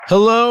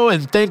Hello,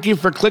 and thank you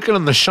for clicking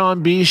on the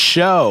Sean B.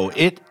 Show.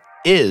 It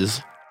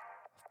is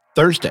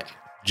Thursday,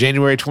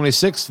 January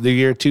 26th, the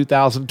year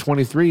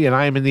 2023, and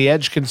I am in the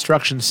Edge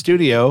Construction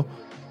studio.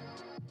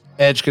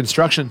 Edge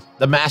Construction,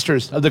 the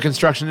masters of the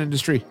construction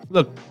industry.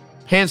 Look,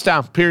 hands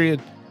down, period.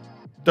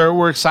 Third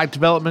work, site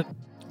development,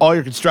 all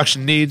your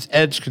construction needs.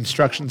 Edge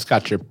Construction's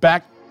got your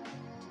back.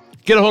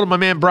 Get a hold of my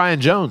man,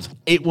 Brian Jones,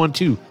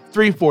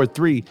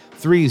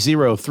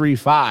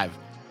 812-343-3035.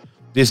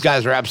 These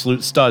guys are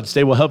absolute studs.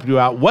 They will help you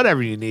out,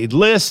 whatever you need.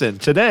 Listen,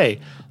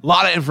 today, a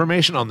lot of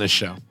information on this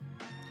show.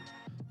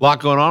 A lot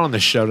going on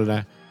this show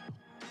today.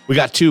 We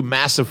got two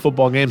massive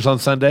football games on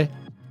Sunday.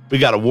 We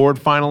got award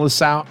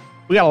finalists out.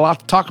 We got a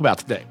lot to talk about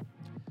today.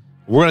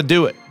 We're going to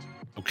do it,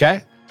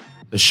 okay?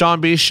 The Sean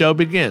B. Show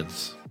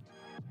begins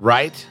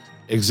right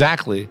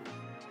exactly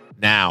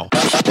now.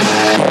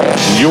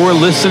 You're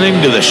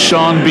listening to the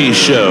Sean B.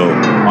 Show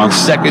on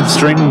Second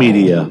String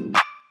Media.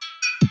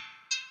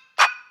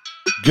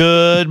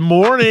 Good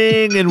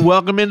morning and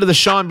welcome into the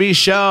Sean B.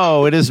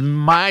 Show. It is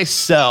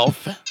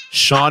myself,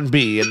 Sean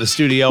B., in the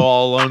studio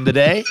all alone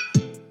today.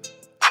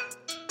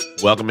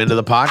 Welcome into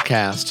the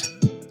podcast.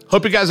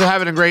 Hope you guys are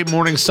having a great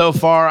morning so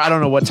far. I don't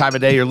know what time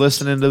of day you're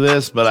listening to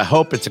this, but I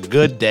hope it's a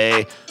good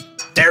day.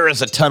 There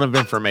is a ton of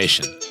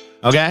information,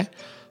 okay?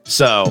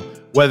 So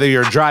whether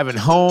you're driving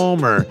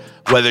home or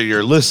whether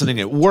you're listening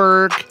at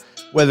work,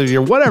 whether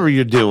you're whatever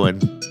you're doing,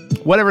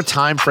 whatever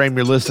time frame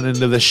you're listening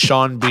to the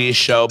Sean B.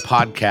 Show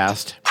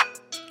podcast,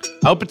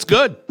 I hope it's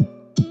good.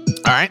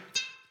 All right.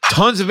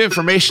 Tons of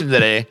information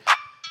today.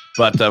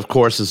 But, of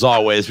course, as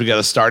always, we got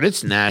to start.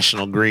 It's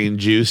National Green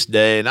Juice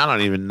Day, and I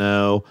don't even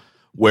know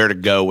where to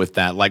go with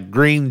that. Like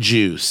green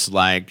juice,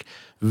 like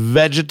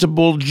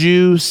vegetable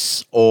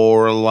juice,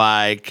 or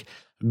like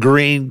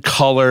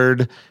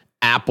green-colored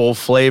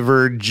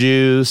apple-flavored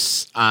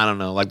juice. I don't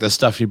know, like the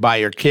stuff you buy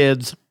your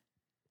kids.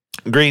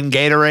 Green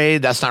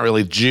Gatorade, that's not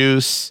really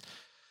juice.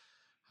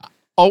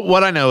 Oh,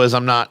 what I know is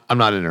I'm not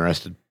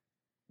interested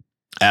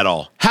at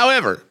all.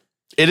 However,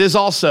 it is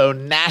also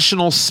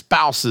National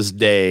Spouses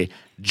Day,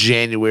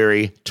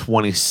 January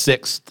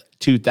 26th,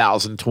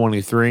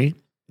 2023.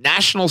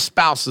 National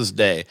Spouses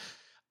Day.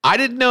 I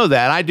didn't know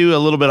that. I do a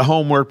little bit of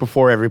homework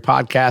before every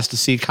podcast to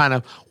see kind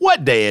of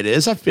what day it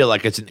is. I feel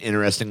like it's an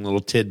interesting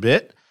little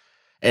tidbit.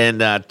 And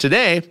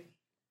today,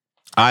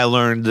 I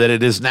learned that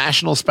it is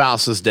National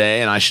Spouses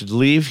Day, and I should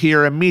leave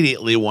here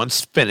immediately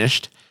once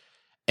finished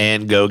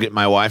and go get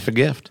my wife a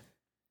gift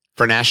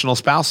for National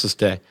Spouses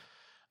Day.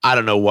 I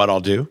don't know what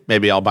I'll do.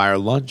 Maybe I'll buy her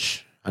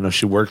lunch. I know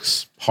she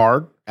works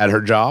hard at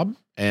her job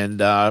and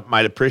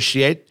might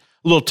appreciate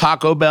a little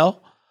Taco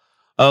Bell.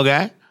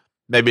 Okay.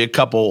 Maybe a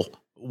couple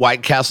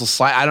White Castle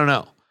slices. I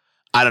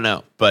don't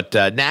know. But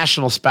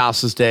National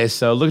Spouses Day.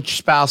 So look at your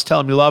spouse. Tell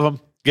them you love them.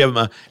 Give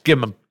them a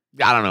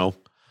I don't know,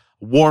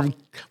 warm,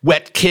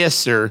 wet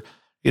kiss, or,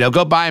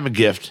 go buy him a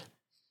gift.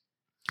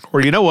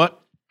 Or you know what?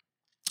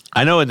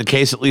 I know in the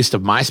case, at least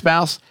of my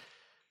spouse,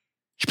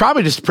 she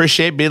probably just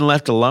appreciate being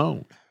left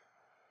alone.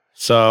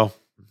 So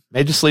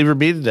maybe just leave her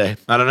be today.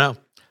 I don't know.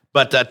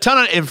 But a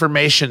ton of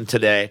information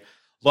today.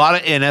 A lot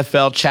of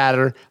NFL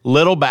chatter,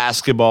 little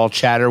basketball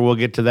chatter. We'll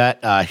get to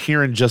that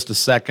here in just a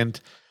second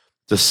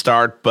to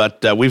start.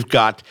 But we've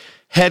got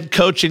head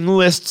coaching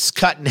lists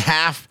cut in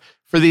half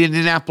for the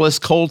Indianapolis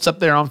Colts up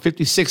there on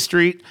 56th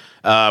Street.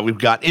 We've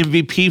got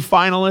MVP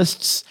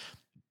finalists.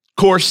 Of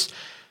course,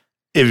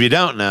 if you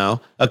don't know,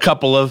 a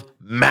couple of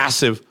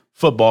massive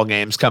football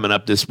games coming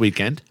up this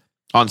weekend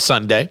on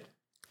Sunday.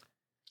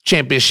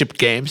 Championship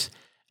games,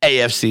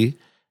 AFC,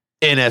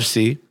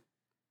 NFC,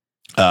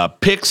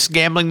 picks,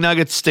 gambling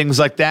nuggets, things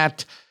like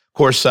that. Of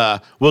course,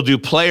 we'll do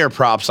player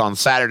props on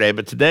Saturday,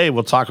 but today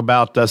we'll talk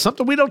about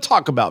something we don't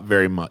talk about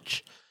very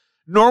much.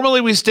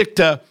 Normally, we stick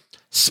to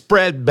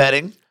spread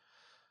betting,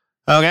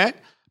 okay?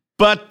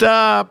 But,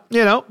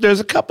 there's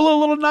a couple of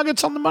little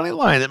nuggets on the money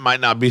line that might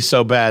not be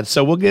so bad.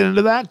 So we'll get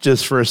into that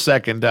just for a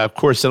second. Of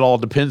course, it all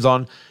depends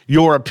on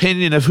your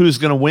opinion of who's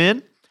going to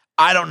win.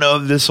 I don't know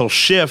if this will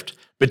shift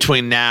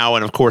between now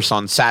and, of course,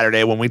 on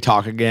Saturday when we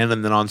talk again,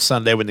 and then on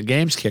Sunday when the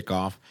games kick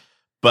off.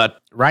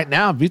 But right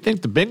now, if you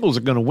think the Bengals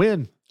are going to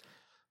win,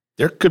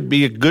 there could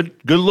be a good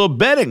little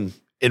betting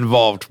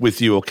involved with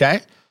you,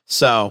 okay?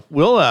 So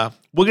we'll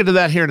get to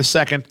that here in a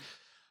second.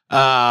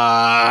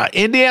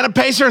 Indiana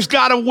Pacers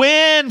got a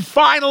win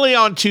finally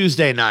on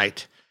Tuesday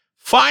night.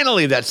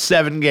 Finally, that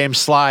 7-game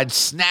slide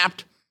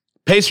snapped.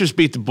 Pacers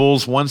beat the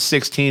Bulls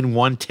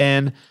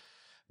 116-110.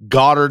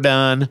 Got her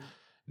done.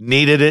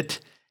 Needed it.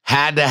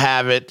 Had to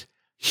have it.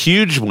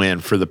 Huge win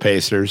for the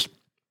Pacers.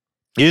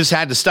 You just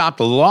had to stop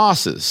the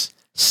losses.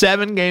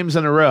 7 games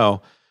in a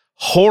row.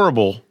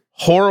 Horrible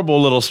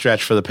little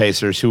stretch for the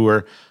Pacers, who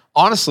were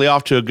honestly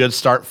off to a good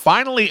start.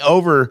 Finally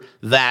over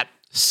that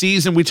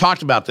season. We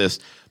talked about this.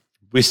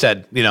 We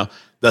said,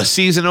 the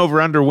season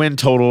over-under win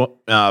total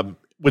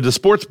with the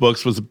sports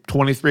books was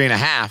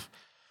 23.5.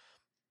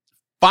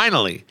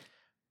 Finally,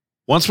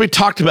 once we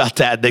talked about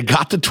that, they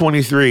got to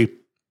 23,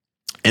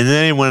 and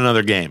then they won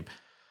another game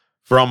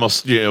for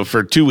almost,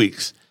 for 2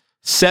 weeks.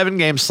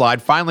 7-game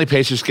slide. Finally,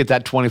 Pacers get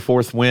that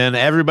 24th win.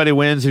 Everybody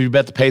wins if you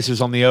bet the Pacers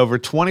on the over.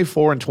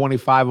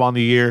 24-25 on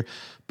the year.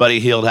 Buddy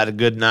Hield had a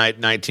good night,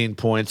 19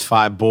 points,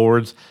 5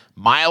 boards.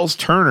 Miles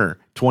Turner,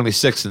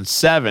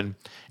 26-7.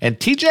 And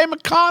TJ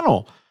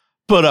McConnell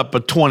put up a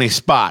 20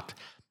 spot.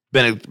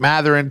 Bennett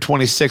Mathurin,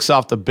 26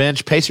 off the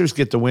bench. Pacers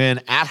get the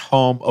win at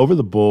home over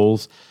the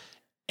Bulls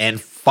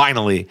and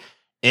finally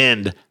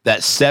end that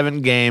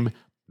 7-game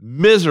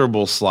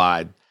miserable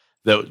slide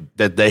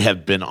that they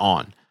have been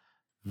on.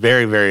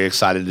 Very, very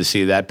excited to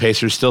see that.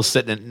 Pacers still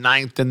sitting at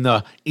 9th in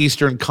the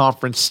Eastern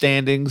Conference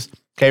standings.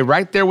 Okay,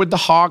 right there with the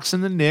Hawks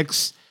and the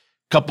Knicks.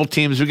 Couple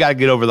teams, we got to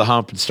get over the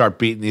hump and start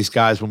beating these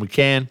guys when we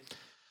can.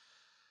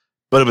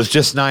 But it was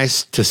just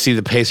nice to see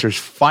the Pacers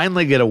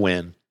finally get a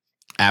win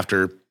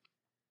after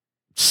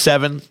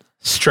 7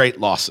 straight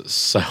losses.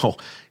 So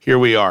here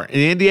we are. And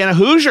the Indiana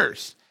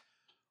Hoosiers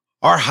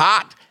are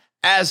hot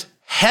as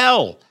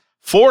hell.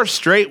 4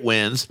 straight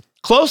wins.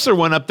 Closer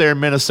one up there in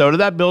Minnesota.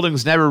 That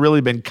building's never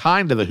really been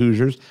kind to the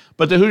Hoosiers,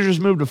 but the Hoosiers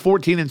moved to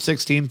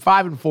 14-16,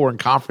 5-4 in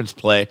conference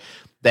play.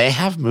 They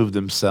have moved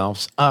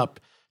themselves up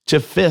to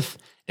 5th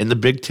in the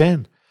Big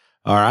Ten.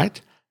 All right.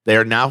 They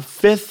are now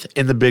 5th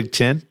in the Big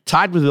Ten,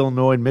 tied with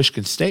Illinois and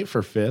Michigan State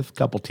for 5th. A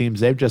couple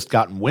teams they've just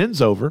gotten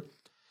wins over.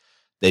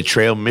 They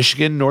trail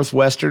Michigan,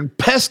 Northwestern,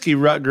 pesky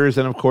Rutgers,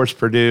 and, of course,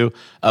 Purdue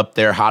up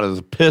there hot as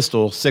a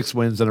pistol, 6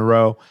 wins in a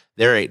row.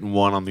 They're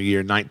 8-1 on the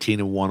year,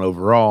 19-1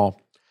 overall.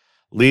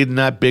 Leading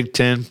that Big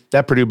Ten,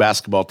 that Purdue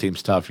basketball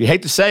team's tough. You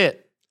hate to say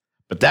it,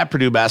 but that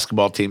Purdue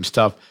basketball team's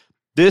tough.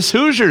 This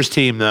Hoosiers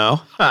team,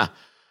 though,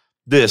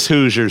 this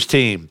Hoosiers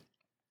team.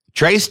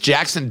 Trace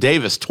Jackson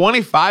Davis,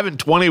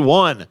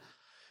 25-21.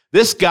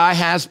 This guy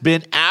has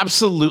been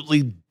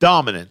absolutely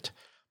dominant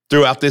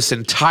throughout this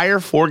entire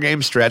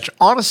 4-game stretch.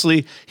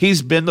 Honestly,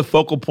 he's been the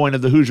focal point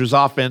of the Hoosiers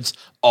offense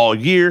all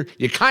year.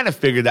 You kind of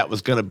figured that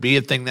was going to be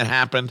a thing that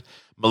happened.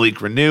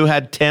 Malik Renew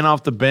had 10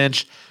 off the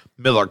bench.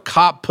 Miller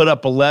Kopp put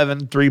up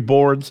 11, 3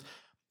 boards.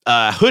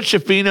 Hood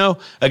Schifino,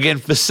 again,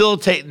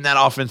 facilitating that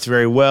offense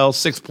very well,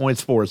 6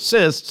 points, 4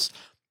 assists.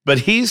 But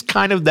he's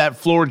kind of that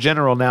floor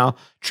general now.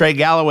 Trey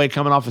Galloway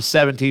coming off a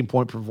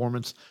 17-point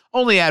performance,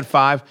 only had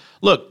 5.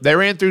 Look, they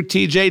ran through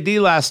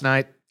TJD last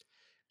night,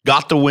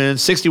 got the win,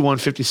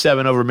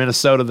 61-57 over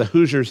Minnesota. The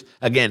Hoosiers,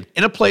 again,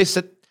 in a place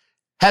that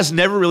has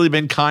never really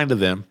been kind to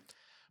them,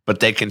 but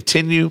they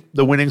continue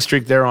the winning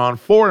streak they're on.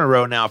 4 in a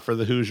row now for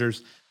the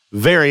Hoosiers.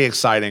 Very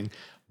exciting.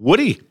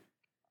 Woody, a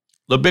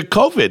little bit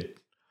COVID.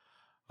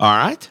 All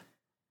right.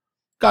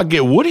 Got to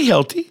get Woody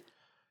healthy.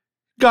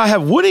 Got to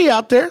have Woody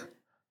out there.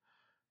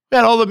 We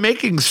had all the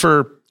makings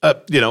for, a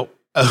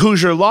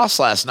Hoosier loss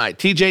last night.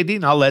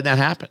 TJD not letting that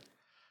happen.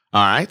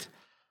 All right.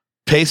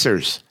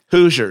 Pacers,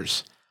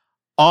 Hoosiers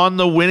on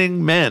the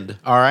winning mend.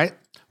 All right.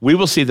 We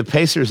will see the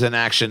Pacers in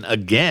action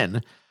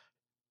again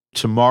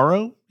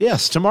tomorrow.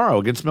 Yes, tomorrow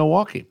against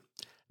Milwaukee.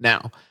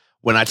 Now,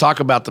 when I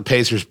talk about the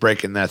Pacers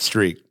breaking that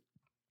streak,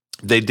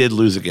 they did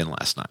lose again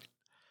last night.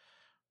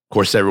 Of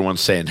course,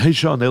 everyone's saying, hey,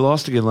 Sean, they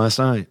lost again last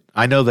night.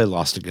 I know they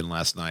lost again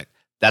last night.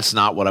 That's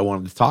not what I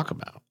wanted to talk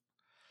about.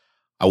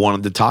 I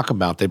wanted to talk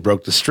about they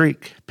broke the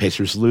streak.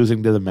 Pacers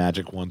losing to the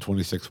Magic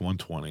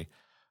 126-120.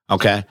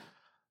 Okay?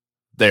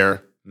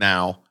 They're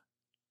now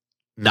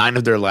 9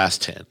 of their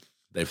last 10.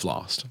 They've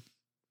lost.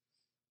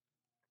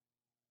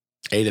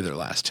 8 of their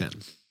last 10.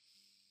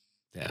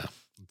 Yeah.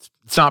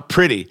 It's not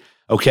pretty,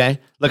 okay?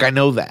 Look, I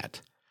know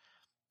that.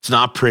 It's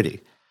not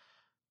pretty.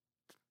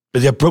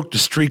 But they broke the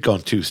streak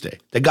on Tuesday.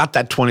 They got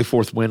that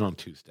 24th win on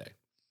Tuesday.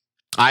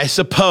 I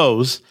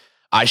suppose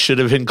I should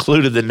have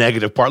included the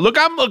negative part. Look,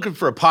 I'm looking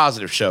for a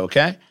positive show,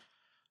 okay?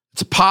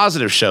 It's a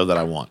positive show that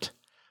I want.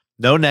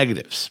 No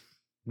negatives.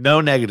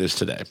 No negatives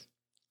today.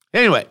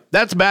 Anyway,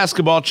 that's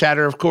basketball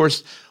chatter. Of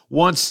course,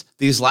 once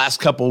these last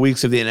couple of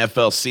weeks of the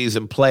NFL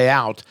season play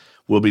out,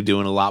 we'll be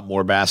doing a lot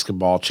more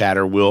basketball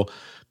chatter. We'll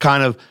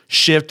kind of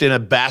shift in a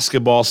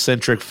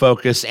basketball-centric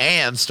focus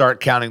and start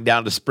counting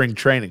down to spring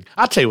training.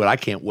 I'll tell you what I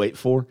can't wait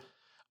for.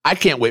 I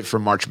can't wait for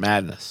March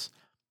Madness.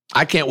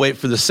 I can't wait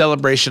for the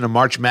celebration of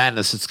March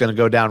Madness that's going to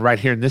go down right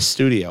here in this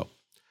studio.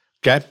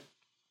 Okay?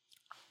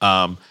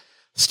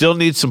 Still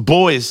need some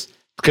boys to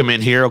come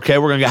in here, okay?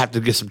 We're going to have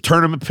to get some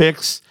tournament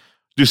picks,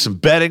 do some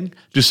betting,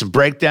 do some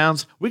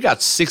breakdowns. We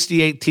got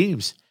 68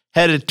 teams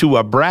headed to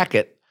a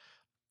bracket.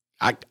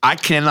 I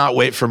cannot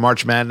wait for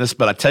March Madness,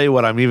 but I tell you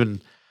what, I'm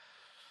even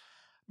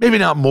maybe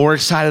not more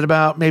excited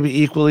about,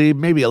 maybe equally,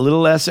 maybe a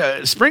little less.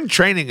 Spring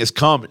training is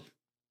coming.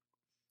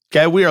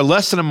 Okay, we are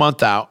less than a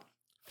month out.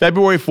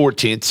 February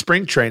 14th,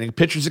 spring training,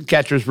 pitchers and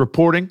catchers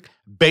reporting,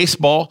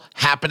 baseball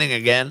happening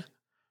again.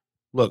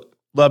 Look,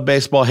 love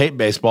baseball, hate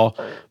baseball.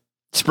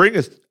 Spring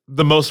is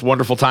the most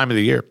wonderful time of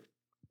the year.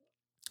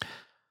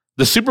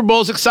 The Super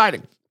Bowl is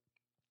exciting.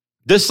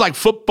 This is like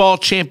football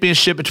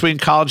championship between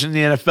college and the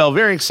NFL,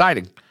 very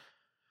exciting.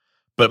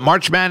 But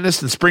March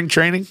Madness and spring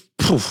training,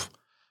 poof,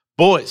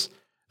 boys,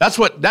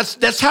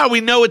 that's how we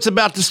know it's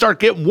about to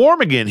start getting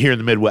warm again here in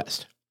the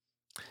Midwest.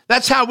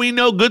 That's how we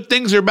know good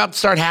things are about to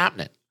start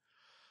happening.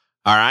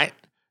 All right.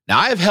 Now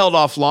I have held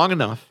off long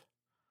enough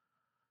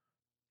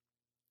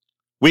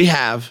we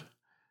have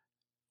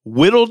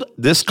whittled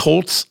this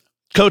Colts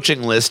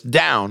coaching list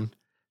down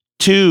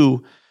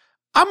to,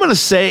 I'm going to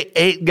say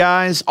 8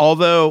 guys,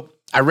 although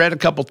I read a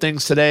couple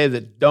things today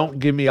that don't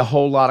give me a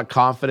whole lot of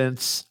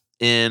confidence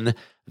in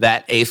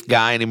that 8th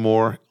guy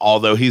anymore,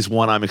 although he's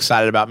one I'm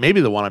excited about,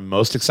 maybe the one I'm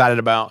most excited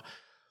about.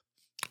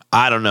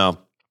 I don't know.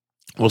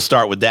 We'll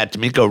start with that.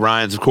 D'Amico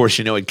Ryans, of course,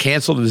 he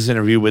canceled his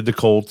interview with the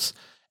Colts.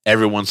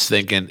 Everyone's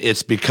thinking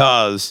it's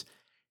because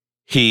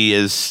he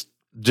is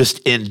just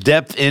in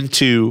depth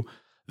into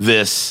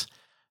this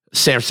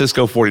San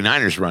Francisco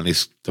 49ers run.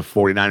 He's the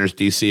 49ers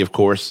DC, of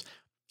course.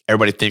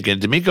 Everybody thinking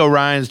D'Amico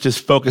Ryans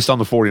just focused on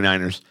the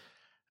 49ers.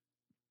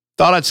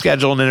 Thought I'd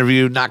schedule an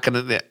interview, not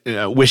going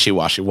to,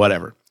 wishy-washy,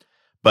 whatever.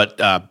 But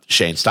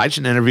Shane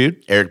Steichen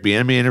interviewed, Eric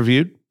Bieniemy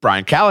interviewed,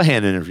 Brian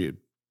Callahan interviewed.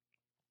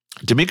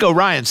 D'Amico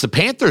Ryans, the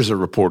Panthers are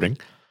reporting,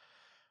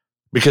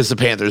 because the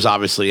Panthers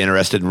obviously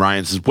interested in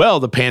Ryans as well,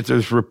 the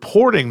Panthers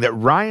reporting that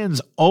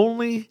Ryans'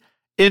 only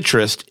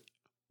interest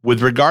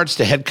with regards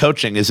to head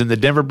coaching is in the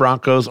Denver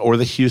Broncos or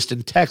the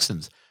Houston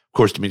Texans. Of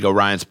course, D'Amico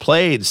Ryans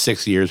played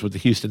 6 years with the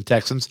Houston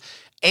Texans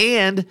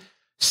and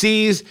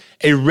sees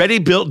a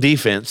ready-built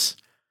defense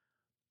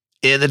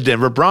in the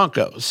Denver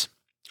Broncos,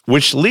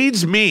 which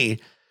leads me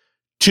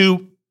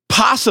to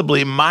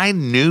possibly my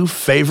new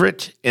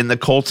favorite in the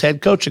Colts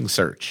head coaching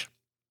search.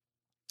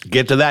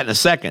 Get to that in a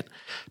second.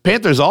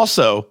 Panthers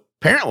also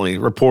apparently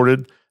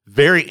reported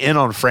very in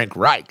on Frank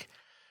Reich.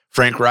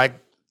 Frank Reich,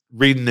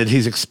 reading that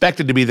he's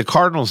expected to be the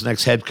Cardinals'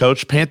 next head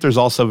coach. Panthers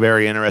also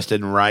very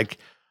interested in Reich.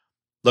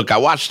 Look, I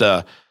watched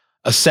a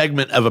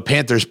segment of a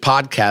Panthers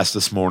podcast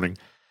this morning,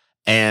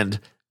 and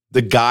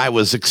the guy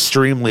was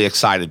extremely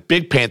excited.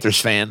 Big Panthers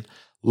fan.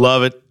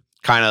 Love it.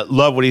 Kind of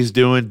love what he's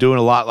doing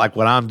a lot like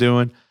what I'm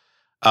doing.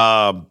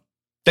 The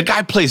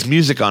guy plays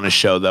music on his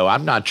show, though.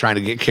 I'm not trying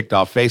to get kicked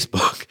off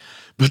Facebook.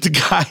 But the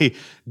guy,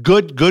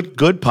 good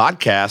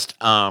podcast,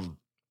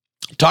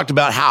 talked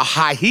about how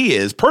high he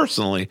is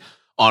personally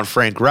on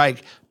Frank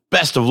Reich.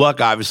 Best of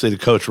luck, obviously, to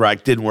Coach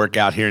Reich. Didn't work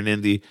out here in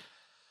Indy.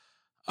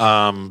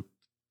 I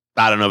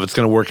don't know if it's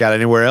going to work out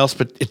anywhere else,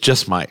 but it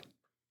just might.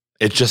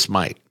 It just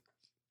might.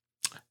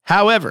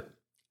 However,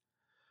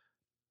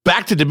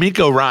 back to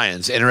D'Amico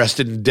Ryans,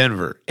 interested in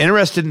Denver.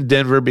 Interested in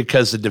Denver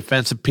because the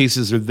defensive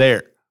pieces are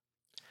there.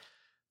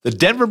 The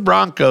Denver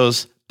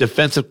Broncos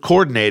defensive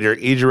coordinator,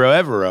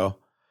 Ejiro Evero,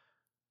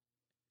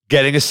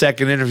 getting a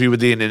second interview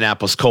with the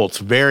Indianapolis Colts.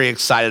 Very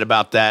excited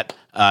about that.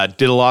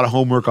 Did a lot of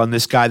homework on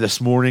this guy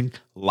this morning.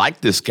 Like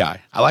this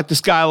guy. I like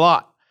this guy a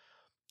lot.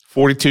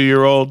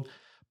 42-year-old,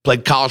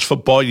 played college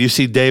football,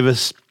 UC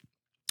Davis,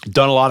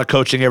 done a lot of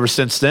coaching ever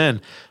since then.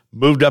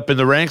 Moved up in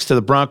the ranks to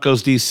the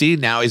Broncos DC.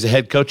 Now he's a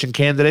head coaching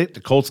candidate.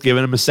 The Colts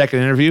giving him a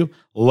second interview.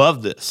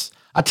 Love this.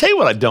 I'll tell you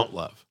what I don't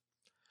love.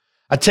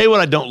 I'll tell you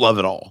what I don't love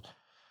at all.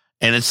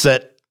 And it's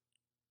that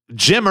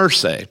Jim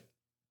Irsay,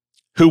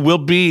 who will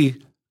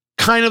be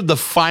kind of the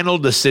final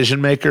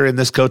decision maker in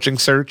this coaching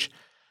search,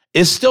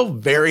 is still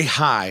very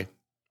high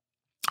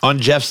on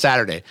Jeff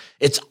Saturday.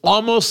 It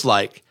almost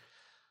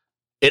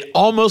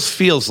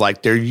feels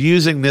like they're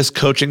using this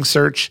coaching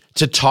search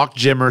to talk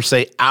Jim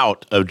Irsay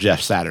out of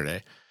Jeff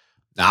Saturday.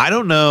 Now, I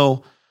don't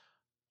know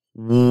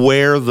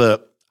where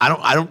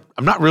I'm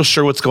not real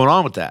sure what's going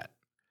on with that.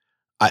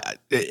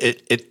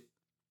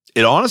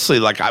 It honestly,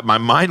 my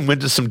mind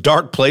went to some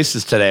dark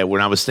places today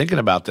when I was thinking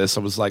about this.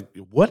 I was like,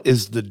 what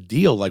is the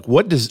deal? Like,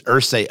 what does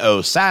Irsay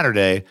owe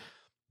Saturday?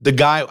 The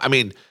guy,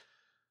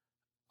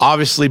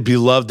 obviously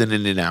beloved in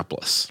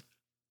Indianapolis.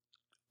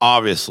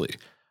 Obviously,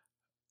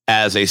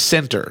 as a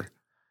center,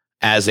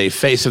 as a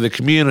face of the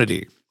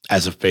community,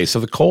 as a face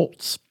of the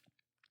Colts.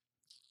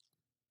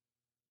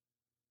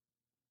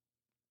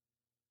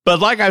 But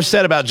like I've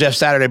said about Jeff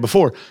Saturday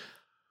before,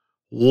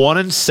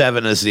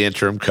 1-7 as the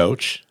interim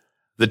coach.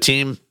 The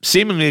team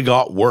seemingly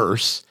got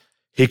worse.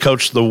 He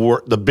coached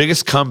the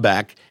biggest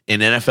comeback in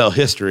NFL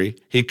history.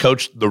 He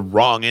coached the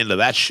wrong end of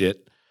that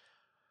shit.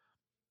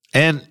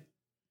 And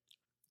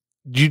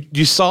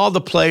you saw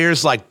the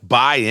players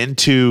buy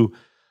into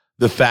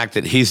the fact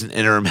that he's an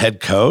interim head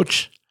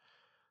coach,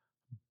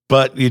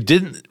 but you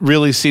didn't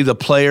really see the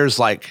players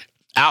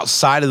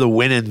outside of the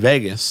win in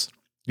Vegas.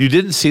 You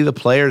didn't see the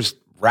players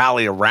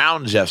rally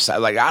around Jeff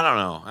Saturday. I don't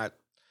know.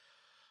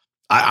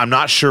 I'm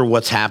not sure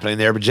what's happening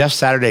there, but Jeff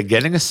Saturday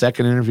getting a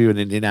second interview in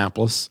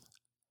Indianapolis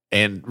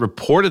and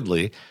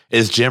reportedly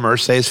is Jim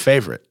Irsay's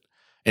favorite.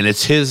 And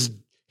it's his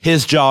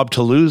job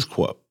to lose,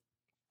 quote.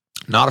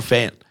 Not a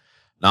fan.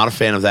 Not a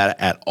fan of that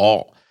at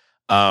all.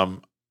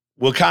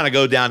 We'll kind of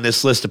go down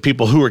this list of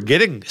people who are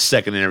getting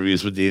second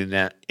interviews with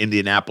the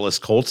Indianapolis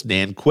Colts.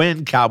 Dan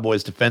Quinn,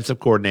 Cowboys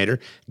defensive coordinator,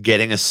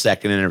 getting a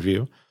second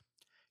interview.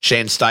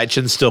 Shane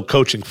Steichen still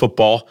coaching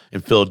football in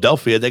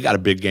Philadelphia. They got a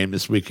big game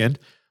this weekend.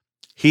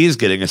 He's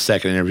getting a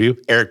second interview.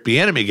 Eric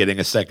Bieniemy getting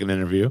a second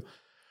interview.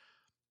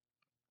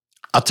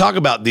 I'll talk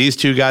about these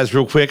two guys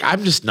real quick.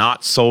 I'm just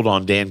not sold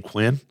on Dan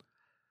Quinn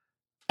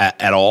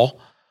at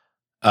all.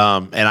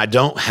 And I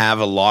don't have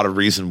a lot of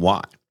reason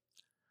why.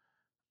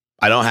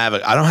 I don't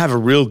have a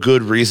real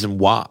good reason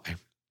why.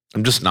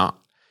 I'm just not.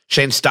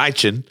 Shane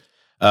Steichen,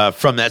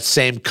 from that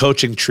same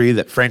coaching tree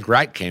that Frank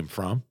Reich came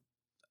from.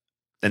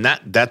 And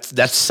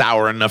that's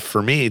sour enough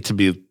for me to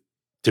be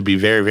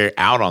very, very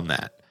out on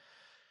that.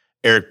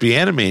 Eric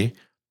Bieniemy,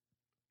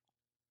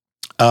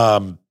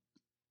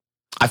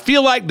 I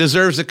feel like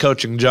deserves a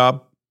coaching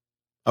job.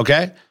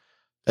 Okay,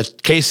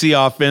 that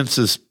KC offense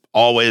is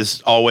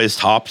always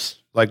tops.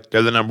 Like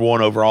they're the number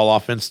one overall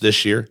offense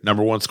this year,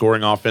 number one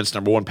scoring offense,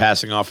 number one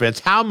passing offense.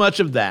 How much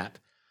of that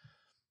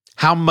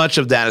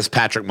is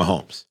Patrick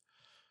Mahomes?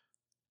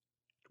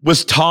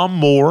 Was Tom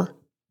Moore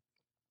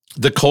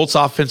the Colts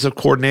offensive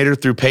coordinator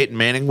through Peyton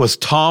Manning? Was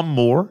Tom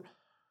Moore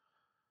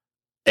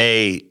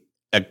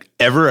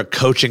ever a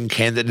coaching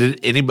candidate?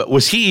 Anybody?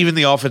 Was he even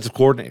the offensive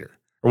coordinator,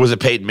 or was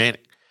it Peyton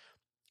Manning?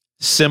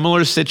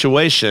 Similar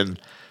situation.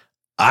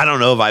 I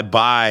don't know if I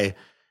buy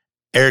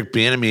Eric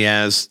Bieniemy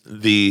as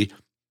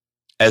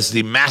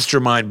the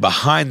mastermind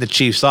behind the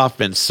Chiefs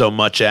offense so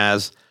much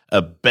as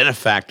a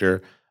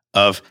benefactor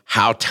of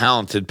how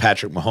talented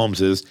Patrick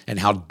Mahomes is and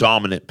how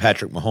dominant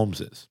Patrick Mahomes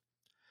is.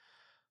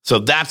 So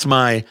that's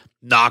my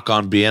knock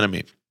on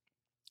Bieniemy.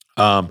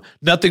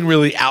 Nothing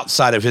really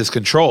outside of his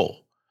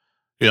control.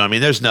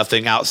 There's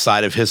nothing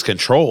outside of his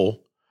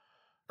control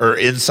or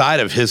inside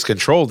of his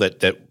control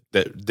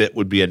that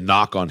would be a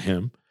knock on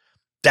him.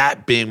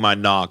 That being my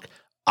knock,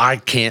 I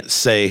can't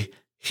say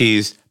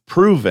he's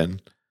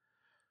proven,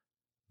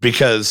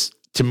 because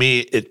to me,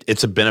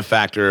 it's a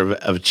benefactor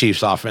of a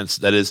Chiefs offense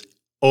that is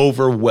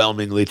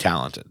overwhelmingly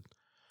talented.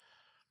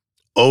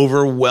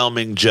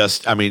 Overwhelming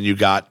you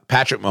got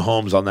Patrick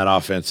Mahomes on that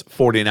offense,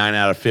 49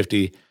 out of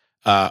 50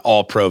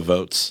 all-pro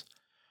votes.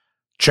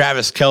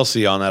 Travis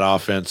Kelce on that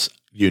offense,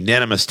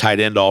 unanimous tight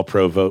end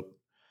all-pro vote.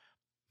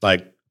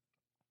 Like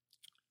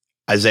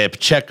Isaiah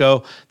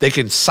Pacheco, they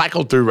can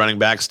cycle through running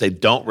backs. They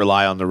don't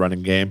rely on the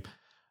running game.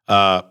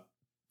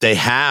 They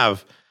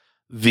have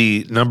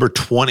the number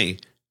 20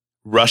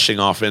 rushing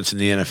offense in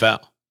the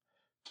NFL.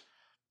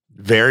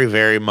 Very,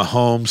 very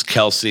Mahomes,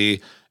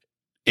 Kelce,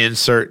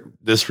 insert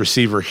this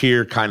receiver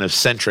here kind of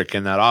centric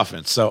in that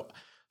offense. So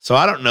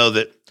I don't know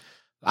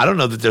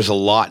that there's a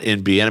lot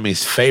in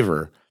Bieniemy's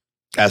favor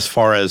as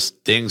far as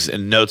things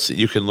and notes that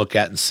you can look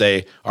at and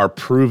say are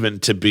proven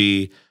to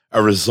be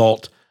a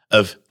result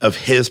of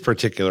his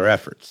particular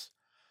efforts.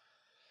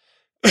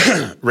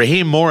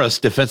 Raheem Morris,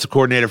 defensive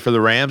coordinator for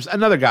the Rams,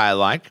 another guy I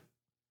like.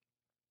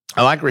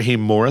 I like Raheem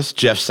Morris.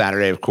 Jeff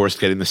Saturday, of course,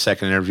 getting the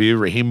second interview.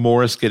 Raheem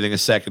Morris getting a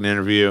second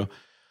interview.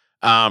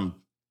 A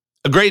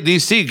great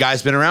DC.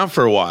 Guy's been around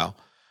for a while.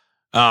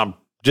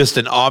 Just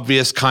an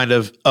obvious kind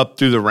of up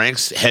through the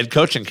ranks head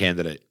coaching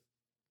candidate.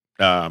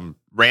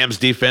 Rams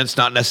defense,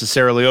 not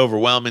necessarily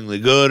overwhelmingly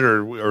good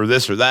or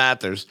this or that.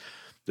 There's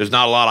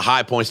not a lot of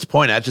high points to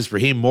point at. Just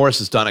Raheem Morris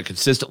has done a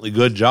consistently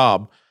good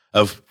job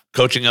of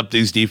coaching up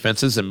these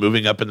defenses and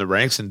moving up in the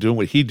ranks and doing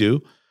what he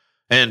do.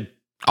 And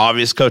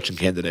obvious coaching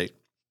candidate.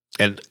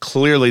 And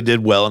clearly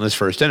did well in his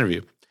first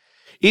interview.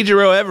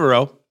 Ejiro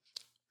Evero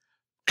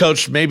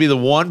coached maybe the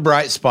one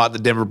bright spot the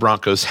Denver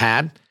Broncos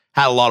had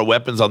a lot of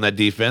weapons on that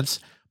defense.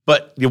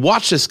 But you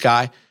watch this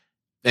guy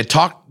and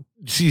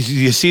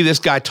you see this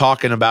guy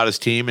talking about his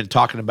team and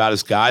talking about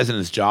his guys and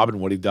his job and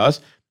what he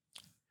does.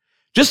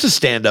 Just a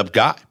stand-up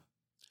guy.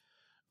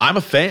 I'm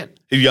a fan.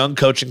 A young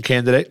coaching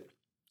candidate.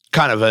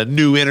 Kind of a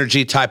new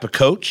energy type of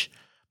coach.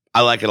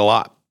 I like it a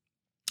lot.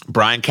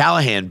 Brian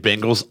Callahan,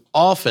 Bengals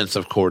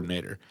offensive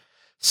coordinator.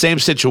 Same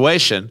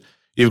situation.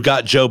 You've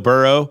got Joe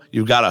Burrow.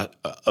 You've got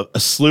a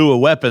slew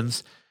of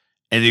weapons.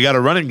 And you got a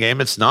running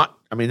game. It's not,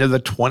 they're the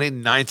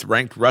 29th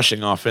ranked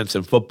rushing offense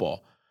in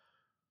football.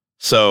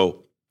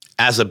 So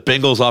as a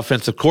Bengals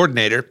offensive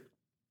coordinator,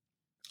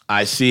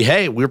 I see,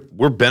 hey,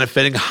 we're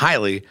benefiting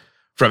highly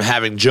from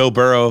having Joe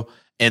Burrow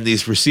and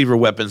these receiver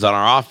weapons on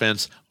our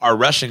offense, our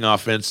rushing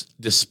offense,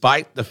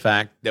 despite the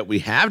fact that we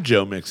have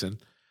Joe Mixon,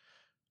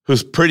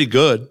 who's pretty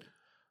good,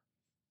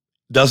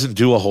 doesn't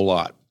do a whole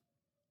lot.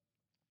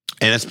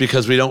 And it's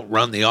because we don't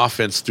run the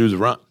offense through the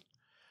run.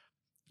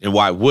 And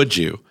why would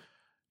you?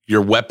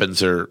 Your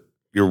weapons are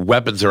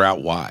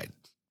out wide.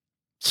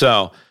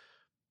 So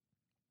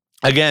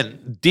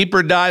again,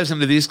 deeper dives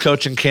into these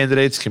coaching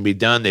candidates can be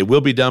done. They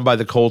will be done by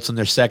the Colts in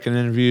their second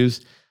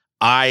interviews.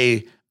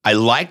 I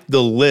like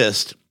the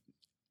list.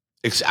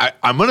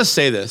 I'm going to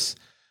say this.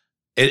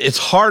 It's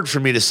hard for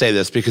me to say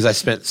this because I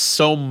spent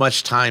so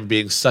much time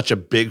being such a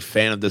big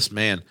fan of this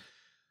man.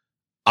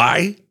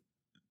 I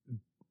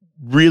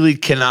really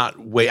cannot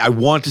wait. I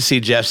want to see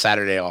Jeff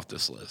Saturday off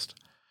this list.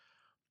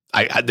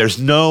 There's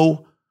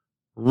no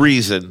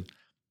reason.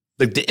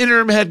 Like the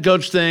interim head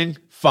coach thing,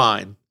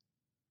 fine.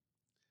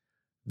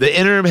 The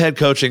interim head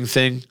coaching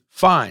thing,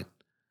 fine.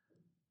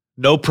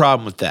 No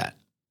problem with that.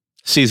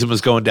 Season was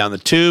going down the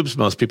tubes.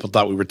 Most people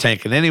thought we were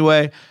tanking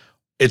anyway.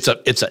 It's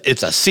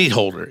a seat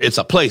holder. It's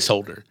a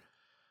placeholder.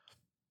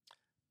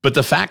 But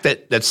the fact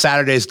that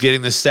Saturday's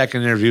getting this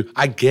second interview,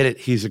 I get it.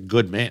 He's a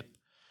good man.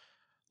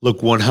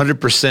 Look,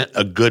 100%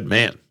 a good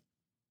man.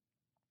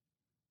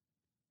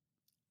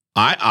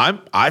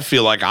 I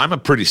feel like I'm a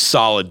pretty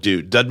solid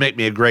dude. Doesn't make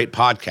me a great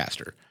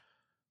podcaster.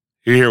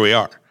 Here we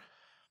are.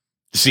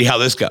 See how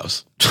this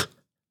goes.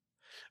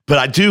 But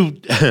I do,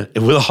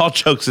 with all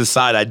jokes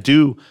aside,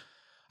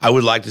 I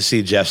would like to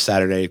see Jeff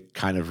Saturday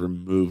kind of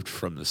removed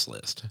from this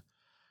list.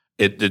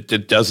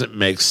 It doesn't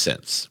make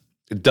sense.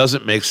 It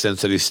doesn't make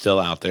sense that he's still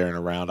out there and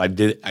around. I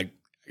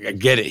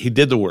get it. He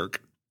did the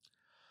work.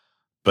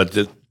 But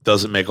it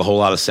doesn't make a whole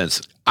lot of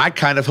sense. I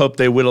kind of hope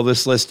they whittle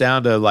this list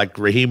down to like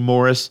Raheem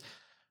Morris,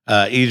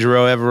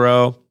 Ejiro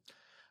Evero.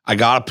 I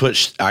gotta put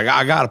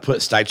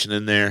Steichen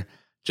in there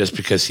just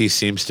because he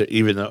seems to,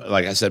 even though,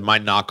 like I said, my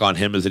knock on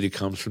him is that he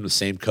comes from the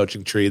same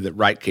coaching tree that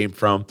Wright came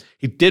from.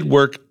 He did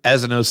work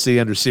as an OC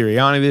under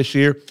Sirianni this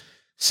year.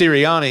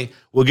 Sirianni,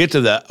 we'll get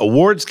to the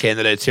awards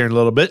candidates here in a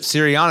little bit.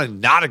 Sirianni,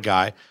 not a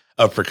guy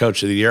up for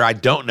Coach of the Year. I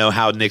don't know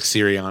how Nick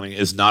Sirianni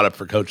is not up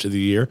for Coach of the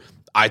Year.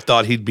 I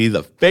thought he'd be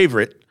the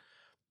favorite,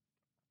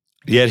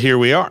 yet here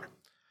we are.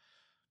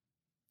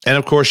 And,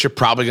 of course, you're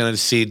probably going to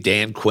see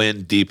Dan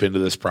Quinn deep into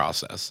this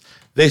process.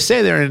 They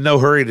say they're in no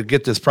hurry to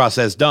get this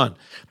process done.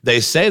 They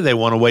say they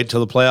want to wait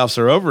till the playoffs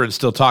are over and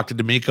still talk to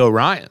DeMeco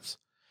Ryans.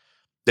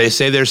 They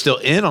say they're still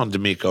in on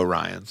DeMeco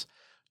Ryans.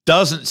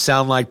 Doesn't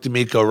sound like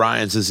DeMeco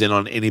Ryans is in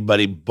on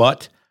anybody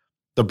but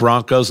the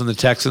Broncos and the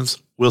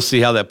Texans. We'll see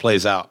how that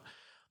plays out.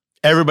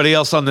 Everybody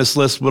else on this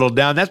list whittled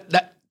down.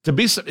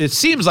 It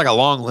seems like a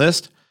long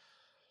list.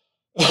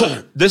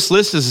 This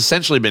list has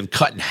essentially been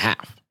cut in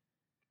half.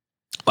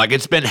 Like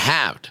it's been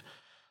halved.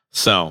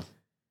 So,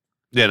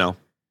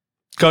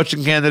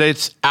 coaching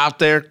candidates out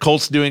there.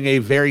 Colts doing a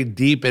very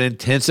deep and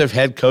intensive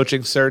head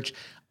coaching search.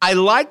 I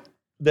like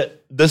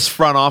that this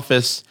front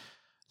office,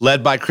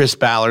 led by Chris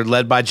Ballard,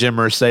 led by Jim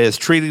Irsay, is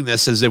treating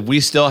this as if we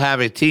still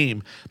have a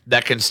team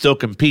that can still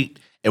compete,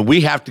 and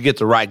we have to get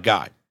the right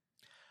guy.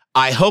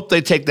 I hope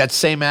they take that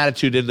same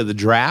attitude into the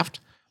draft,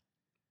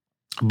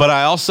 but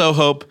I also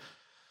hope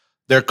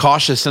they're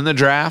cautious in the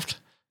draft.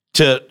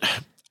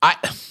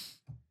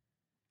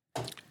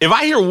 If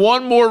I hear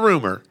one more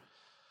rumor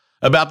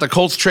about the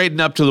Colts trading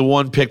up to the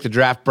 1 pick to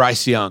draft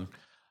Bryce Young,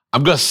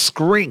 I'm going to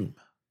scream.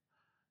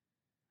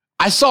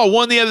 I saw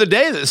one the other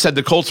day that said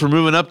the Colts were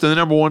moving up to the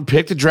number 1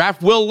 pick to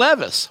draft Will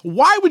Levis.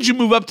 Why would you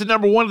move up to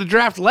number 1 to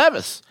draft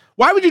Levis?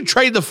 Why would you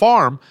trade the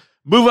farm,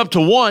 move up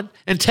to 1,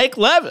 and take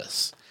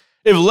Levis?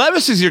 If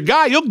Levis is your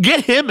guy, you'll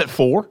get him at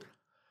 4.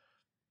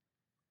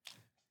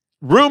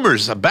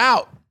 Rumors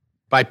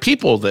by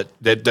people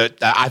that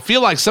I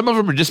feel like some of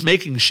them are just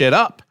making shit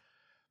up.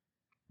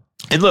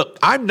 And look,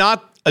 I'm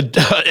not an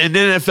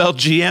NFL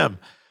GM,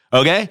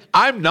 okay?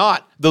 I'm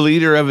not the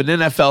leader of an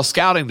NFL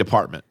scouting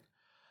department.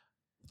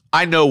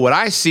 I know what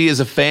I see as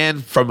a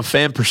fan from a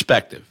fan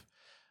perspective.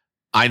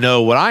 I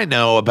know what I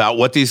know about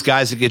what these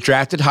guys that get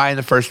drafted high in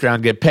the first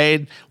round get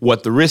paid,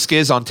 what the risk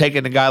is on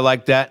taking a guy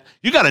like that.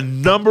 You got a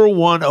number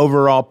 1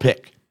 overall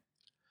pick.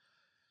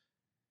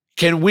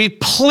 Can we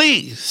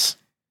please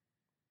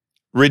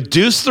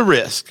reduce the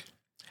risk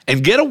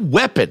and get a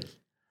weapon?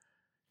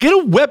 Get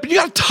a weapon. You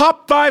got a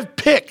top 5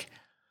 pick.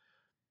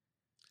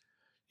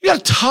 You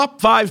got a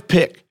top 5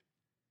 pick.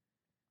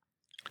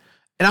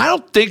 And I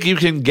don't think you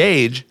can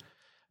gauge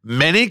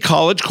many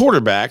college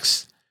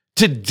quarterbacks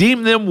to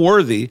deem them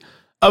worthy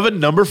of a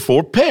number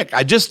 4 pick.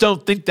 I just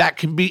don't think that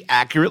can be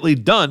accurately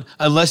done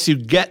unless you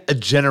get a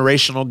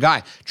generational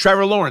guy.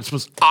 Trevor Lawrence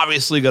was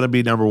obviously going to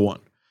be number 1.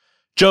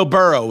 Joe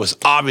Burrow was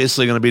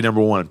obviously going to be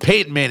number 1.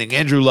 Peyton Manning,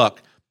 Andrew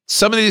Luck.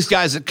 Some of these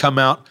guys that come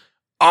out,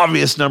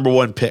 obvious number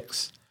 1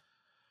 picks.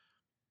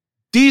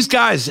 These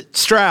guys,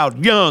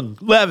 Stroud, Young,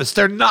 Levis,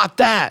 they're not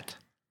that.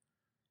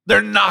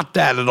 They're not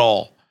that at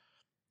all.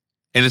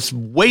 And it's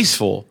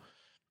wasteful.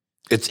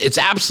 It's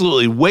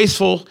absolutely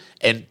wasteful.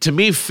 And to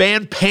me,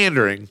 fan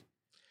pandering,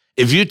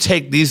 if you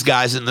take these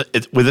guys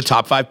with a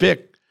top 5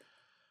 pick,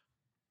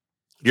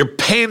 you're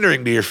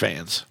pandering to your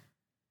fans.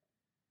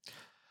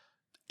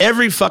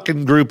 Every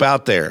fucking group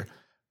out there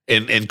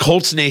in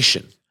Colts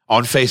Nation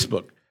on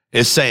Facebook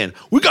is saying,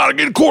 we got to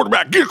get a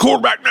quarterback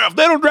now. If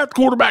they don't draft a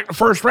quarterback in the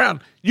first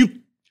round,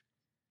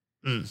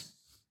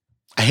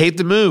 I hate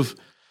the move.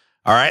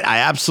 All right.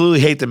 I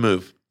absolutely hate the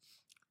move.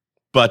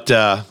 But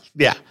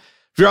yeah,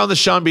 if you're on the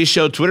Sean B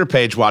Show Twitter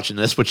page watching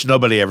this, which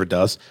nobody ever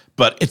does,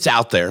 but it's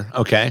out there.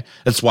 Okay.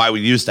 That's why we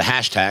use the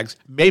hashtags.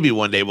 Maybe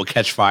one day we'll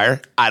catch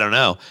fire. I don't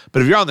know.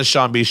 But if you're on the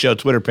Sean B Show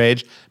Twitter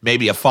page,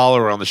 maybe a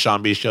follower on the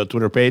Sean B Show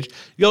Twitter page,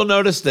 you'll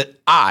notice that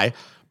I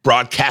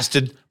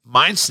broadcasted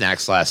Mind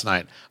Snacks last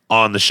night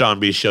on the Sean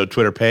B Show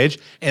Twitter page.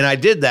 And I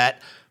did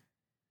that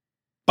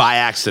by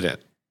accident.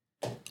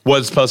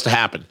 Wasn't supposed to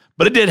happen,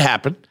 but it did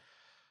happen.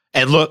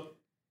 And look,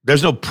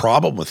 there's no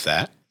problem with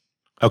that.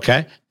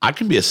 Okay. I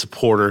can be a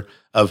supporter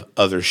of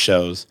other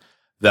shows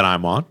that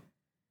I'm on.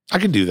 I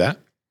can do that.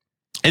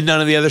 And none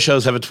of the other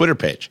shows have a Twitter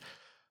page.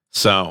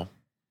 So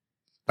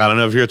I don't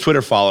know if you're a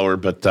Twitter follower,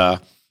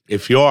 but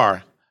if you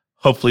are,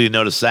 hopefully you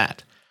notice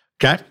that.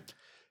 Okay.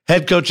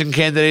 Head coaching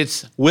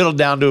candidates whittled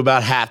down to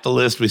about half the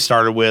list we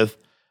started with.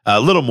 A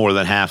little more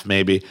than half,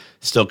 maybe.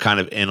 Still kind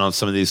of in on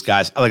some of these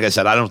guys. Like I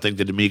said, I don't think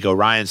the DeMeco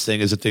Ryans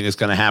thing is a thing that's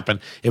going to happen.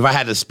 If I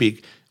had to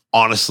speak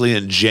honestly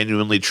and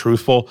genuinely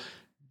truthful,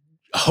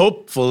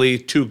 hopefully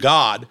to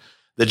God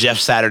the Jeff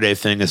Saturday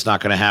thing is not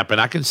going to happen.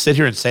 I can sit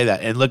here and say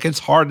that. And look, it's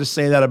hard to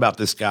say that about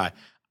this guy.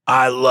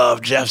 I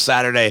love Jeff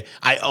Saturday.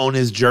 I own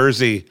his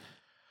jersey.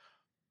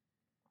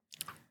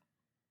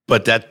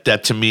 But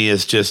that to me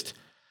is just,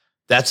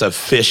 that's a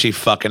fishy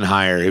fucking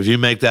hire. If you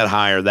make that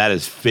hire, that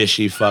is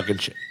fishy fucking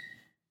shit.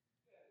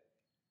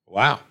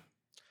 Wow.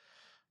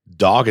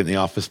 Dog in the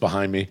office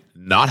behind me,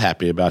 not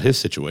happy about his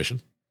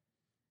situation.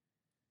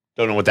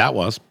 Don't know what that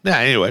was. Yeah,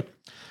 anyway.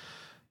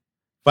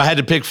 If I had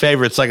to pick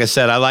favorites, like I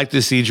said, I like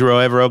this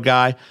Ejiro Evero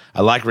guy.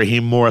 I like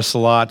Raheem Morris a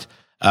lot.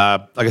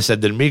 Like I said,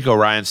 the D'Amico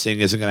Ryans thing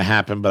isn't going to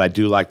happen, but I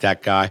do like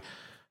that guy.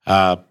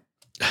 If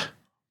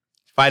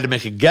I had to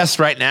make a guess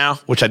right now,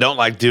 which I don't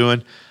like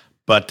doing,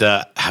 but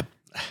I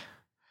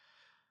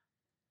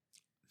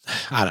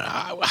don't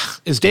know.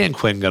 Is Dan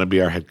Quinn going to be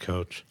our head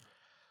coach?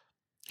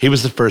 He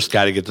was the first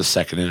guy to get the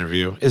second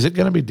interview. Is it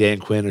going to be Dan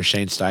Quinn or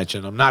Shane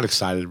Steichen? I'm not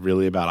excited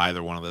really about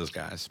either one of those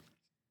guys.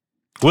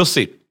 We'll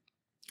see.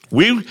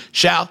 We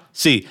shall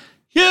see.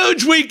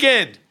 Huge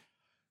weekend.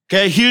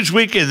 Okay, huge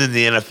weekend in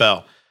the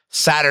NFL.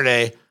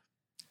 Saturday,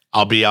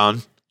 I'll be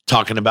on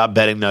talking about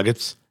betting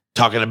nuggets,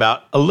 talking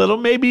about a little,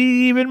 maybe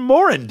even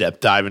more in-depth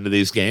dive into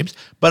these games.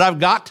 But I've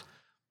got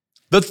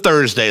the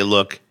Thursday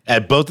look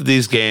at both of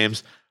these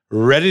games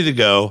ready to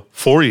go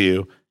for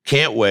you.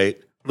 Can't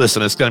wait.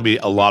 Listen, it's going to be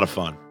a lot of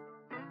fun.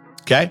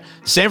 Okay?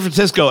 San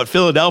Francisco at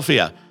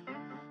Philadelphia.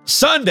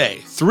 Sunday,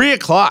 3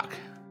 o'clock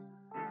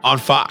on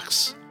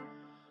Fox.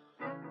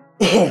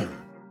 San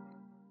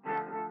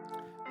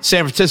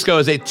Francisco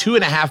is a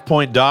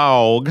 2.5-point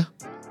dog.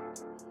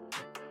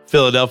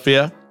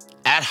 Philadelphia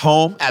at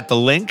home at the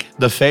Link,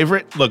 the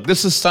favorite. Look,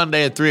 this is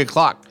Sunday at 3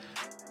 o'clock.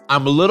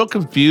 I'm a little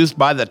confused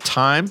by the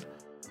time.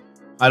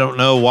 I don't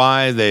know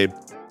why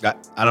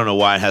I don't know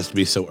why it has to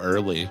be so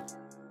early.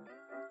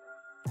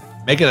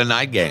 Make it a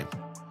night game.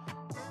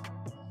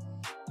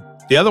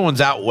 The other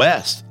one's out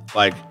west.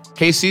 Like,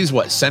 KC's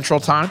what, Central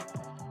Time?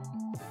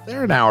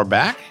 They're an hour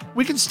back.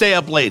 We can stay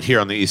up late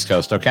here on the East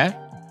Coast, okay?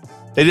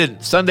 They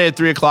didn't. Sunday at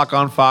 3 o'clock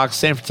on Fox.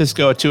 San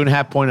Francisco, a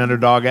 2.5-point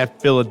underdog at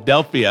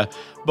Philadelphia.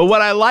 But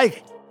what I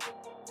like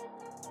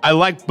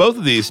both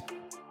of these.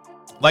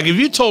 Like, if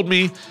you told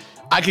me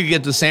I could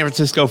get the San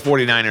Francisco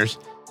 49ers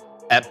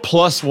at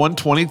plus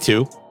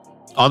 122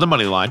 on the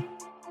money line,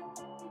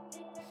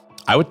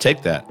 I would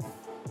take that.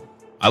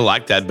 I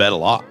like that bet a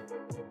lot.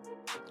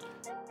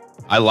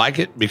 I like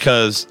it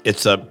because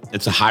it's a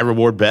high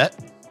reward bet.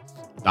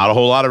 Not a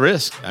whole lot of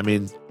risk. I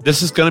mean,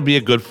 this is going to be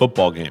a good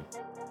football game.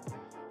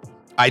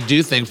 I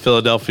do think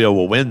Philadelphia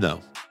will win,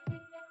 though.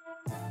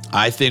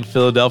 I think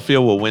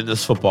Philadelphia will win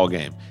this football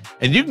game.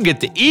 And you can get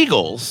the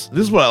Eagles.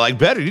 This is what I like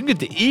better. You can get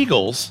the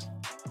Eagles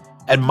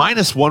at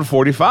minus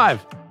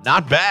 145.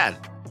 Not bad.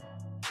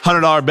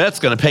 $100 bet's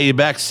going to pay you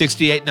back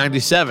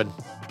 $68.97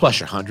 plus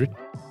your 100.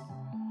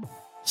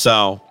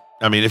 So,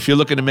 I mean, if you're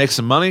looking to make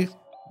some money,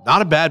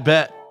 not a bad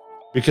bet.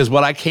 Because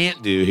what I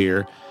can't do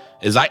here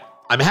is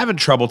I'm having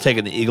trouble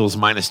taking the Eagles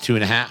minus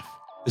 2.5.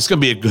 This is going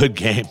to be a good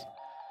game.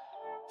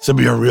 It's going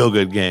to be a real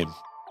good game.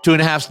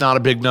 2.5's not a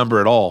big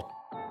number at all.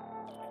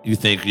 You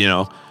think,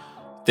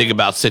 think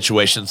about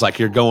situations like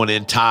you're going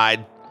in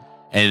tied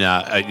and,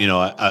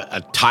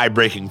 a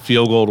tie-breaking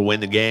field goal to win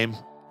the game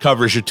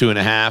covers your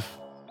 2.5.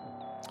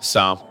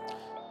 So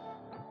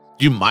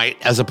you might,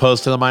 as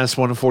opposed to the minus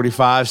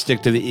 145,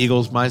 stick to the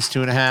Eagles minus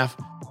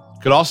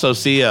 2.5. Could also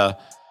see a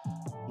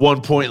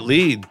 1-point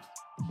lead.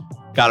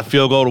 Got a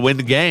field goal to win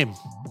the game.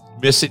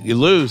 Miss it, you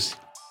lose.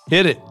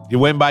 Hit it, you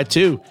win by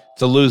 2.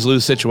 It's a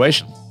lose-lose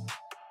situation.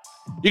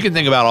 You can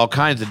think about all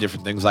kinds of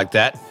different things like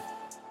that.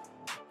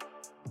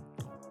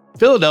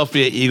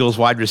 Philadelphia Eagles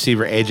wide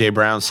receiver A.J.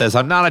 Brown says,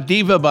 I'm not a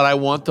diva, but I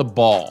want the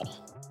ball.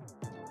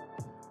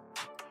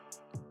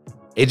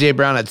 A.J.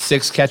 Brown had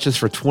 6 catches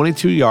for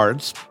 22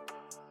 yards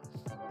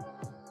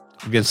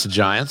against the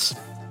Giants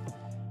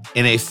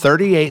in a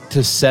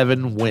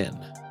 38-7 win.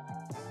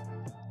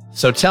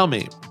 So tell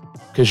me,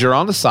 because you're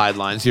on the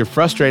sidelines, you're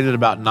frustrated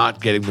about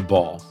not getting the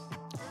ball,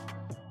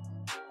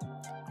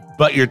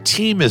 but your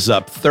team is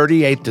up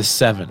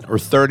 38-7 or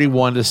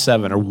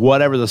 31-7 or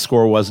whatever the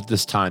score was at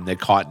this time. They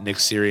caught Nick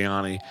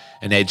Sirianni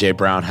and A.J.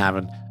 Brown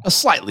having a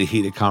slightly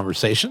heated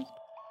conversation.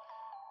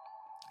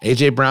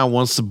 A.J. Brown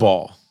wants the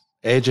ball.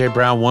 A.J.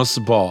 Brown wants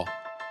the ball.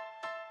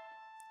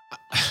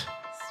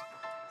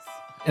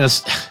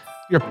 And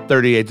you're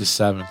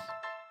 38-7.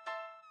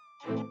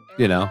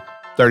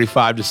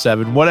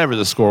 35-7, whatever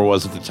the score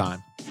was at the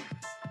time.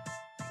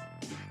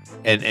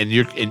 And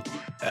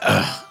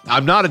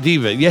I'm not a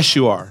diva. Yes,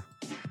 you are.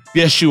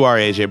 Yes, you are,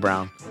 A.J.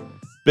 Brown.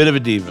 Bit of a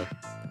diva.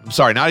 I'm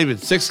sorry, not even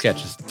 6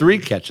 catches. 3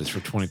 catches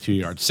for 22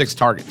 yards. 6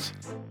 targets.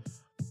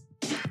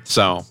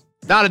 So,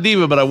 not a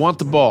diva, but I want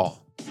the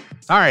ball.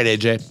 All right,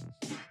 A.J.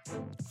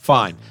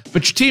 Fine.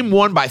 But your team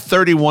won by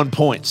 31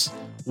 points.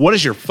 What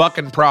is your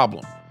fucking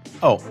problem?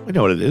 Oh, I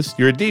know what it is.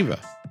 You're a diva.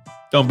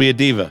 Don't be a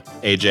diva,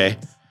 A.J.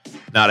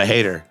 Not a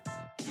hater.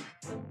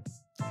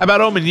 How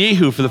about Omen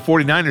Yehu for the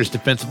 49ers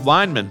defensive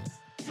lineman?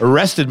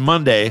 Arrested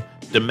Monday,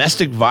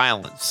 domestic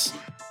violence.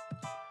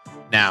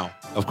 Now,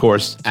 of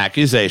course,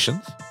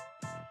 accusations.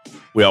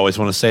 We always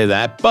want to say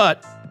that.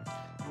 But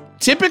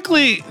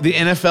typically, the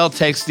NFL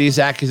takes these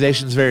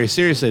accusations very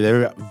seriously.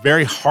 They're a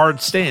very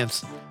hard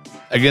stance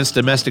against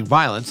domestic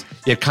violence.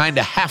 You kind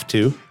of have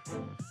to.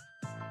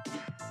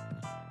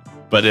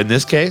 But in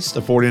this case,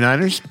 the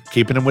 49ers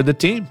keeping him with the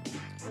team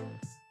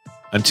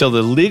until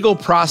the legal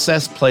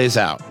process plays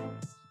out.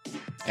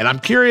 And I'm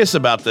curious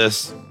about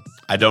this.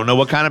 I don't know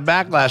what kind of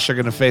backlash they're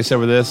going to face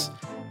over this.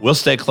 We'll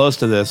stay close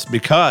to this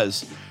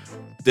because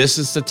this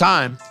is the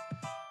time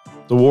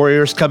the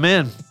Warriors come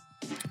in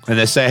and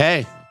they say,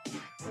 hey,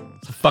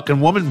 it's a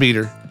fucking woman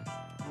beater.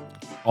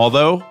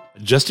 Although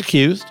just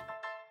accused,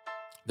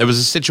 there was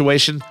a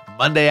situation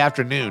Monday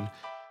afternoon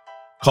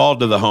called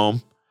to the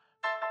home.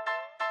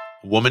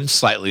 A woman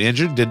slightly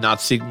injured, did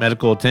not seek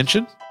medical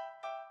attention.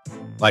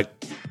 Like,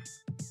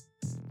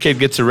 kid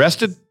gets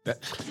arrested.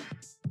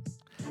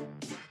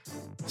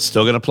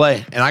 Still going to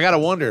play. And I got to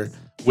wonder,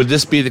 would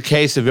this be the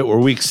case if it were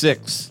week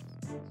 6?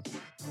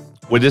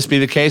 Would this be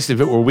the case if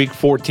it were week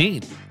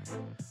 14?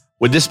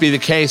 Would this be the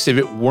case if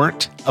it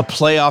weren't a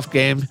playoff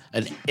game,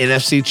 an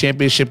NFC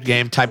championship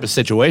game type of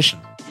situation?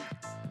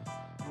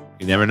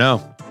 You never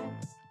know.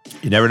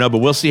 You never know, but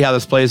we'll see how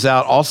this plays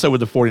out. Also with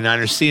the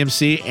 49ers,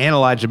 CMC and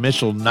Elijah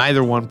Mitchell,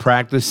 neither one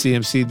practiced.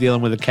 CMC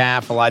dealing with a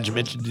calf, Elijah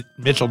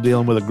Mitchell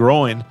dealing with a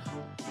groin.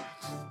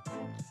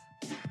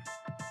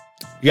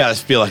 You got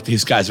to feel like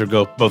these guys are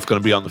both going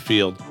to be on the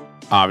field.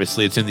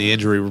 Obviously, it's in the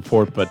injury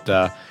report, but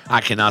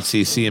I cannot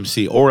see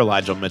CMC or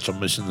Elijah Mitchell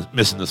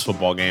missing this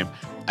football game.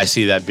 I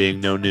see that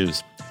being no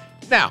news.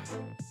 Now,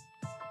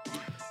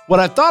 what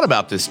I thought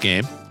about this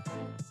game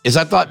is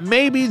I thought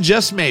maybe,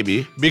 just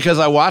maybe, because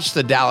I watched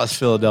the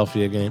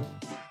Dallas-Philadelphia game,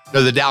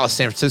 or the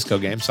Dallas-San Francisco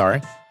game,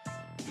 sorry.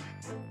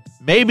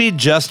 Maybe,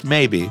 just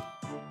maybe,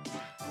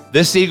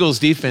 this Eagles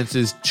defense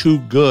is too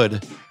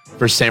good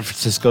for San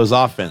Francisco's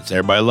offense.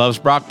 Everybody loves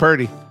Brock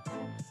Purdy.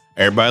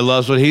 Everybody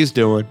loves what he's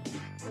doing.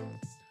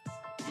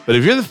 But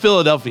if you're the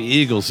Philadelphia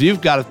Eagles,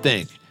 you've got to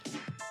think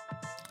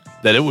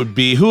that it would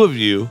behoove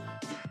you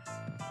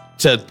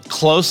to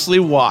closely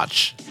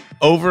watch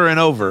over and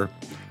over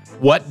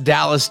what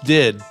Dallas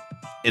did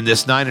in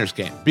this Niners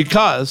game.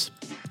 Because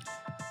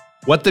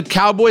what the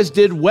Cowboys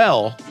did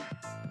well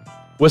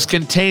was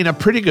contain a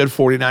pretty good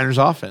 49ers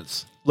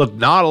offense. Look,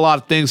 not a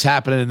lot of things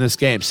happening in this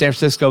game. San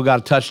Francisco got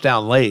a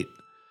touchdown late.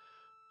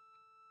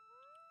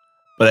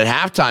 But at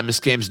halftime, this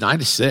game's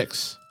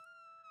 9-6.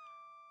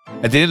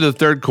 At the end of the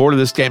third quarter,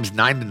 this game's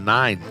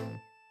 9-9.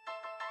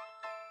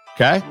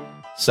 Okay?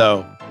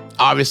 So,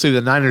 obviously, the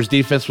Niners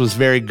defense was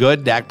very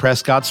good. Dak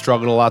Prescott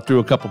struggled a lot through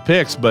a couple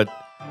picks, but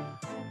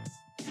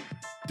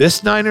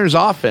this Niners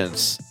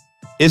offense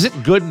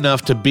isn't good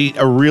enough to beat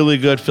a really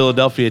good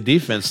Philadelphia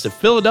defense. The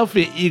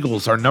Philadelphia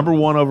Eagles are number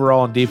 1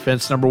 overall in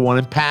defense, number 1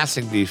 in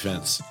passing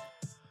defense.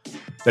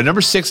 They're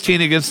number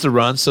 16 against the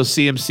run, so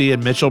CMC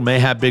and Mitchell may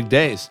have big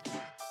days.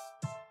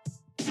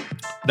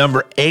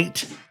 Number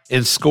 8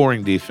 in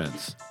scoring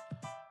defense.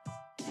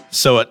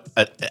 So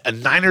a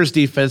Niners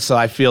defense that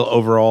I feel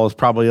overall is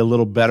probably a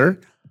little better,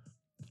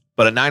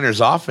 but a Niners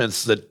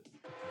offense that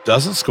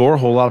doesn't score a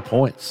whole lot of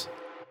points.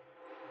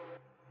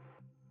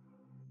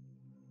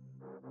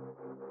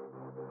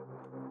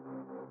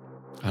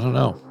 I don't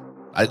know.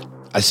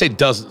 I say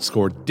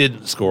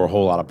didn't score a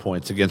whole lot of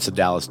points against the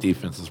Dallas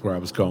defense is where I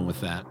was going with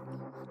that.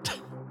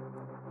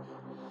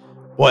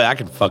 Boy, I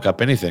can fuck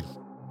up anything.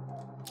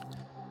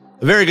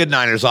 A very good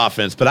Niners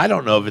offense, but I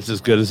don't know if it's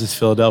as good as this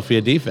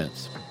Philadelphia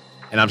defense.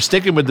 And I'm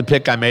sticking with the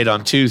pick I made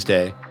on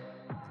Tuesday,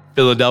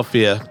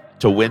 Philadelphia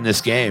to win this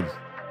game.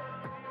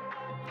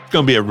 It's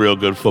going to be a real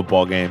good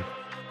football game.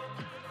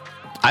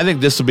 I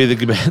think this will be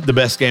the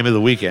best game of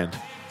the weekend.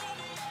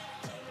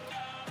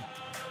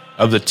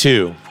 Of the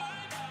two,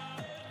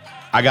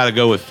 I got to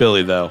go with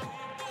Philly, though.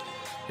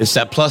 It's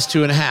that plus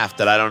 2.5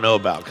 that I don't know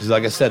about. Because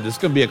like I said, this is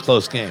going to be a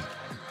close game.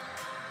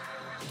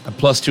 A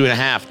plus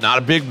 2.5, not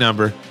a big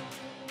number.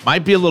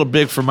 Might be a little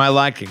big for my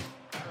liking.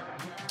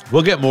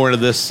 We'll get more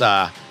into this,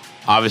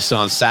 obviously,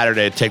 on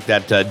Saturday. Take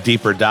that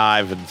deeper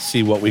dive and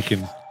see what we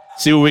can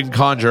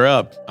conjure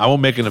up. I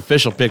won't make an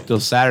official pick till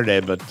Saturday,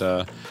 but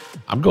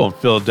I'm going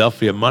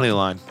Philadelphia money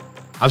line.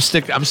 I'm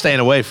staying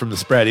away from the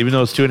spread, even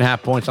though it's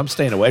 2.5 points. I'm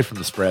staying away from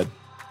the spread.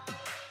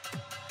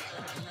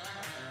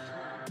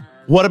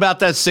 What about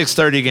that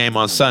 6:30 game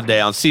on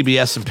Sunday on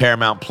CBS and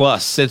Paramount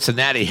Plus?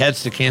 Cincinnati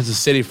heads to Kansas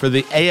City for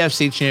the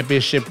AFC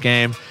Championship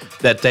game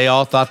that they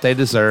all thought they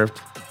deserved.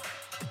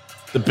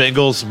 The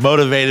Bengals,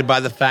 motivated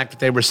by the fact that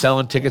they were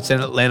selling tickets in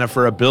Atlanta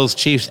for a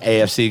Bills-Chiefs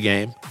AFC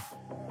game.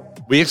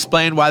 We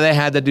explained why they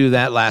had to do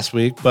that last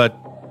week, but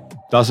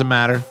doesn't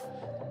matter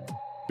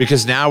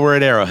because now we're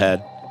at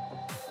Arrowhead,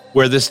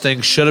 where this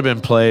thing should have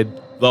been played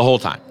the whole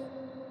time.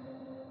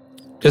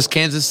 Because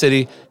Kansas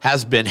City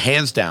has been,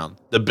 hands down,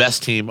 the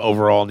best team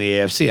overall in the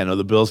AFC. I know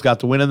the Bills got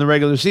the win in the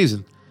regular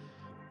season.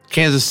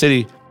 Kansas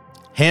City,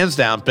 hands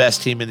down,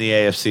 best team in the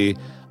AFC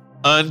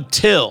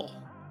until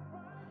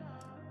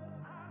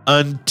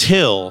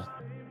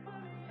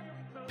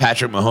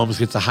Patrick Mahomes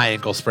gets a high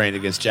ankle sprain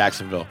against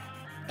Jacksonville.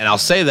 And I'll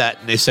say that,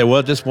 and they say,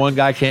 well, this one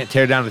guy can't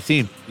tear down the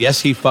team. Yes,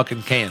 he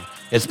fucking can.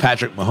 It's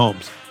Patrick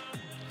Mahomes.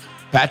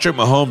 Patrick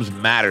Mahomes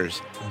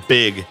matters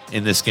big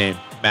in this game.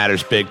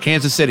 Matters big.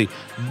 Kansas City,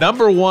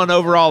 number 1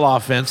 overall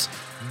offense,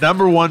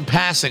 number 1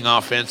 passing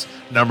offense,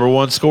 number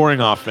 1 scoring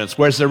offense.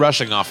 Where's their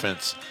rushing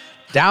offense?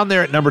 Down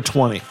there at number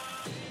 20.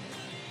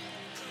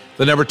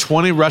 The number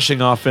 20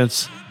 rushing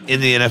offense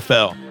in the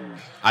NFL.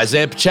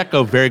 Isaiah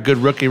Pacheco, very good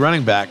rookie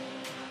running back.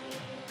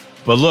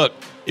 But look,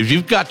 if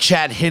you've got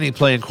Chad Henne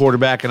playing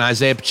quarterback and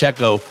Isaiah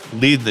Pacheco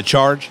leading the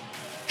charge,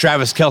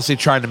 Travis Kelce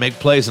trying to make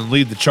plays and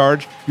lead the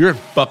charge, you're in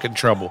fucking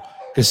trouble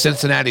because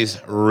Cincinnati's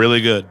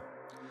really good.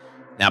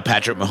 Now,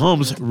 Patrick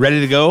Mahomes, ready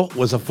to go,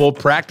 was a full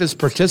practice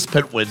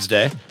participant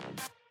Wednesday.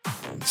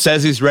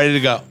 Says he's ready to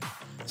go.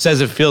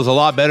 Says it feels a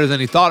lot better than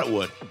he thought it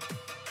would.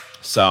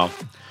 So,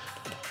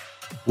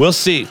 we'll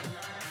see.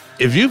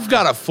 If you've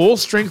got a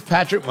full-strength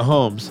Patrick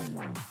Mahomes,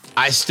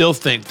 I still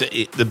think that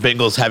the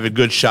Bengals have a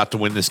good shot to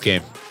win this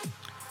game.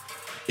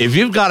 If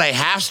you've got a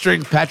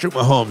half-strength Patrick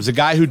Mahomes, a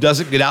guy who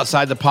doesn't get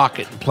outside the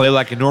pocket and play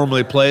like he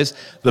normally plays,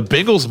 the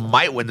Bengals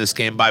might win this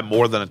game by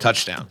more than a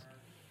touchdown.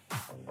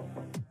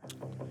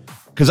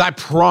 Because I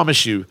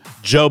promise you,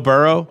 Joe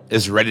Burrow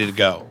is ready to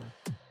go.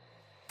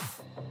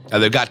 Now,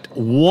 they've got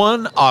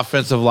 1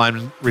 offensive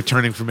lineman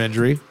returning from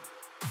injury.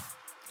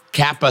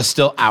 Kappa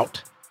still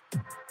out.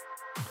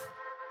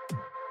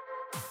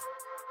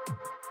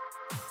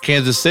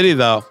 Kansas City,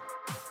 though,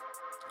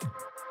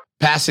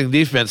 passing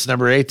defense,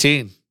 number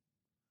 18.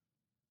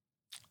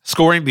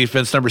 Scoring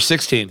defense, number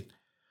 16.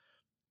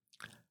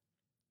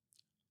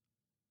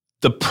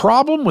 The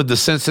problem with the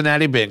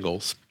Cincinnati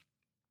Bengals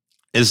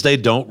is they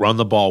don't run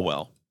the ball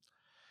well.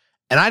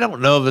 And I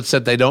don't know if it's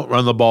that they don't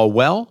run the ball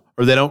well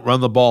or they don't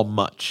run the ball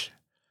much.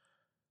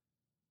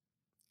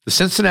 The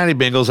Cincinnati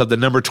Bengals have the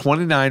number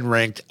 29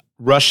 ranked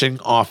rushing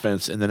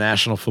offense in the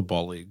National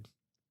Football League.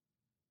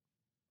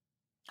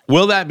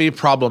 Will that be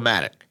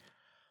problematic?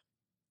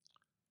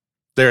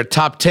 They're a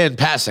top 10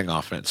 passing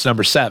offense,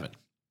 number 7.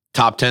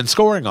 Top 10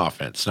 scoring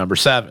offense, number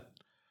 7.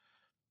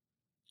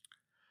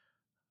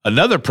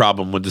 Another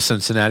problem with the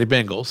Cincinnati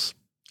Bengals,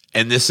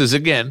 and this is,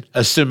 again,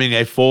 assuming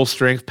a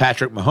full-strength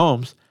Patrick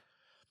Mahomes,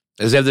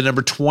 is they have the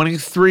number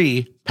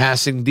 23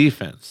 passing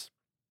defense.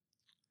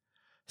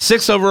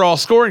 6 overall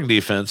scoring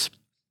defense,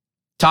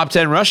 top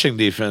 10 rushing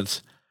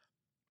defense,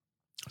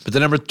 but the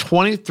number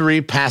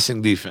 23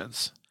 passing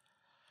defense.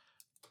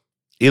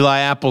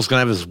 Eli Apple's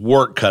going to have his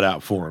work cut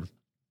out for him.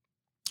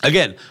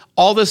 Again,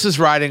 all this is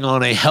riding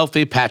on a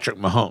healthy Patrick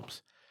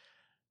Mahomes.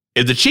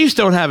 If the Chiefs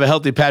don't have a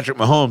healthy Patrick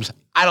Mahomes,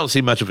 I don't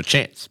see much of a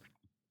chance.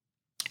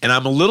 And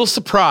I'm a little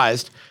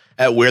surprised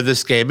at where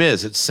this game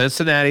is. It's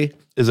Cincinnati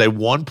is a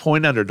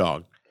 1-point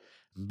underdog.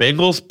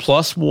 Bengals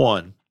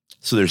 +1.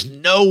 So there's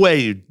no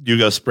way you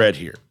go spread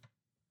here.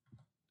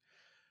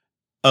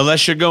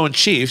 Unless you're going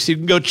Chiefs, you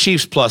can go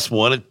Chiefs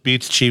 +1. It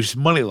beats Chiefs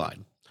money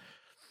line.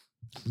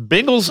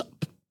 Bengals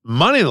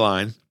money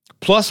line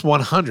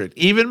 +100.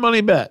 Even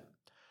money bet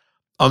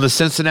on the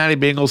Cincinnati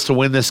Bengals to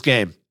win this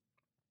game.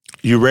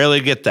 You rarely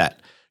get that.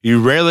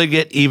 You rarely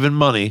get even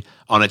money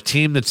on a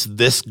team that's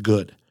this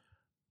good.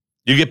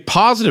 You get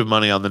positive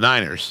money on the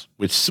Niners,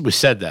 which we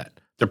said that.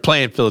 They're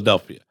playing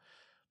Philadelphia.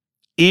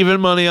 Even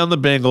money on the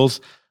Bengals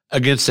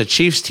against a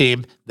Chiefs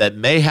team that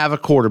may have a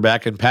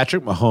quarterback in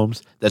Patrick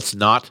Mahomes that's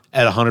not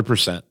at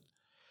 100%.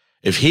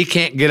 If he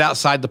can't get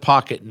outside the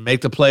pocket and make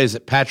the plays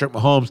that Patrick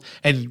Mahomes,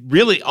 and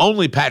really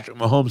only Patrick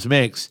Mahomes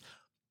makes,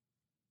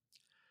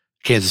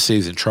 Kansas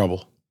City's in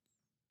trouble.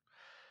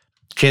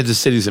 Kansas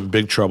City's in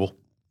big trouble.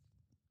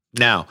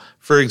 Now,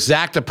 for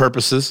exacta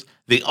purposes,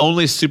 the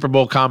only Super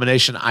Bowl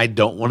combination I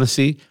don't want to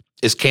see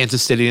is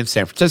Kansas City and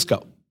San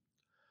Francisco.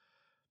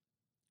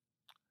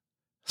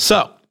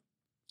 So,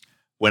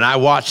 when I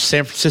watch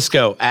San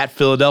Francisco at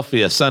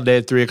Philadelphia Sunday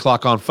at 3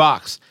 o'clock on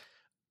Fox,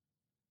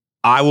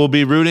 I will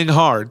be rooting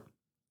hard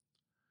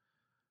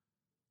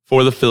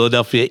for the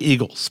Philadelphia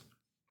Eagles.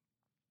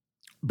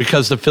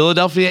 Because the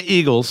Philadelphia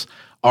Eagles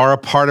are a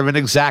part of an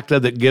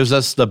exacta that gives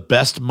us the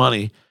best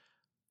money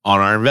on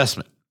our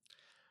investment.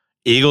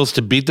 Eagles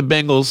to beat the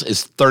Bengals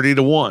is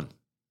 30-1.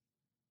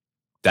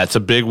 That's a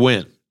big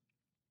win.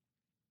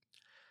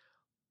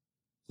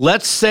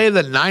 Let's say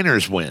the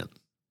Niners win.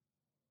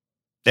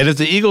 And if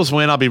the Eagles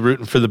win, I'll be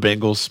rooting for the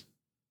Bengals.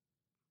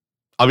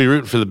 I'll be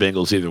rooting for the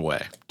Bengals either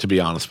way, to be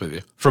honest with you,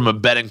 from a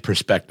betting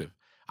perspective.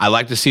 I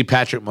like to see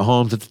Patrick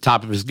Mahomes at the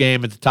top of his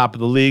game, at the top of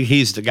the league.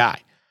 He's the guy.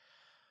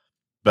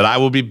 But I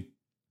will be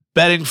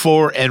betting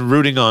for and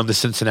rooting on the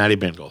Cincinnati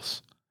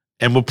Bengals.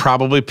 And will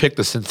probably pick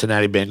the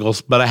Cincinnati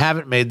Bengals, but I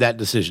haven't made that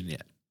decision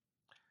yet.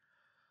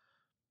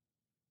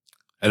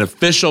 An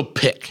official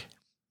pick.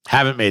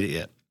 Haven't made it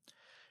yet.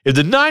 If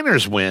the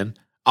Niners win,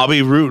 I'll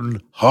be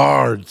rooting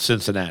hard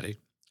Cincinnati.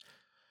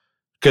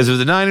 Because if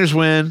the Niners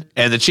win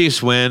and the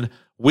Chiefs win,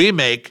 we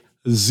make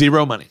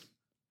zero money.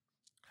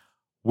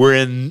 We're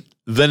in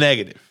the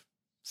negative.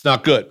 It's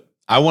not good.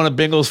 I want a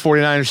Bengals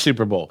 49ers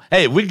Super Bowl.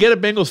 Hey, if we get a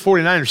Bengals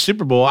 49ers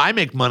Super Bowl, I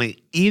make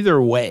money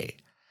either way.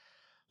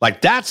 Like,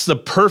 that's the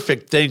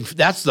perfect thing.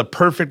 That's the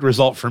perfect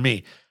result for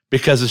me.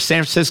 Because if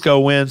San Francisco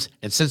wins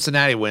and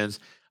Cincinnati wins,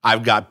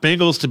 I've got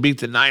Bengals to beat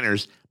the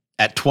Niners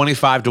at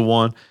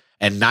 25-1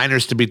 and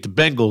Niners to beat the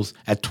Bengals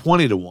at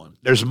 20-1.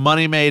 There's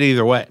money made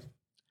either way.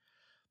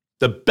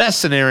 The best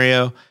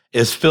scenario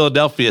is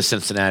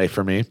Philadelphia-Cincinnati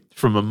for me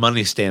from a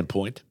money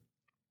standpoint.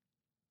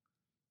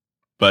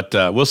 But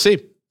we'll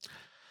see.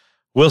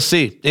 We'll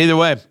see. Either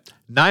way,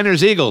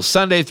 Niners-Eagles,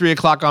 Sunday, 3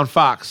 o'clock on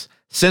Fox.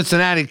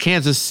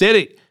 Cincinnati-Kansas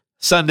City,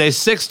 Sunday,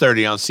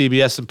 6:30 on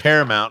CBS and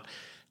Paramount.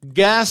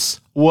 Guess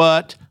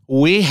what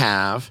we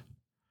have?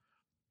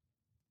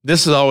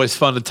 This is always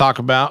fun to talk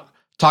about.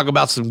 Talk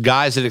about some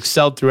guys that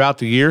excelled throughout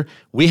the year.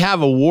 We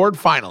have award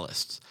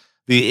finalists.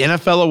 The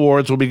NFL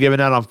awards will be given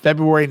out on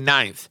February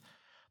 9th.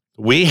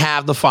 We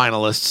have the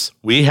finalists.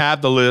 We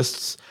have the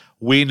lists.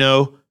 We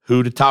know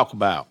who to talk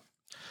about.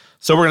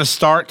 So we're going to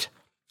start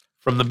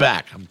from the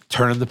back. I'm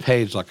turning the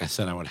page like I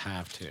said I would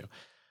have to.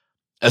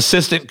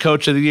 Assistant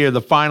Coach of the Year,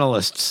 the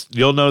finalists.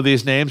 You'll know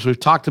these names. We've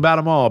talked about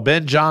them all.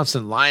 Ben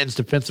Johnson, Lions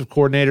defensive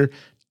coordinator.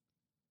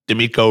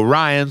 DeMeco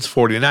Ryans,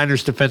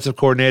 49ers defensive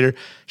coordinator.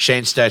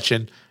 Shane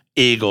Steichen,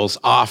 Eagles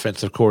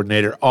offensive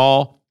coordinator.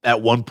 All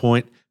at one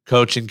point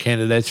coaching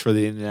candidates for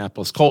the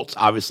Indianapolis Colts.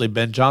 Obviously,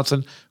 Ben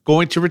Johnson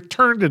going to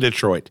return to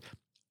Detroit.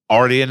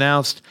 Already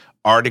announced,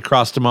 already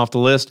crossed him off the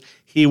list.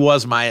 He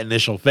was my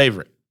initial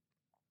favorite.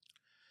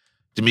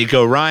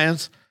 DeMeco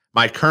Ryans,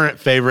 my current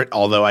favorite,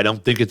 although I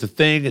don't think it's a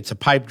thing. It's a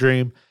pipe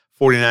dream.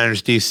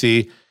 49ers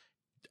DC.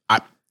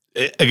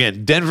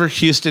 Again, Denver,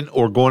 Houston,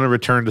 or going to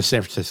return to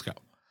San Francisco.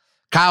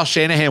 Kyle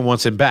Shanahan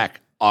wants him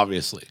back,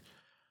 obviously.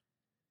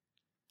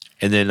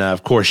 And then,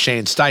 of course,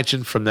 Shane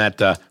Steichen from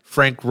that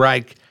Frank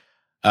Reich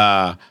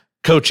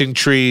coaching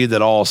tree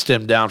that all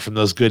stemmed down from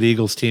those good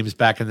Eagles teams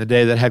back in the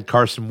day that had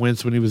Carson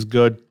Wentz when he was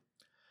good.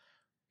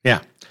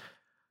 Yeah.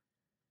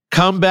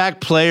 Comeback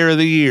Player of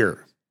the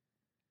Year.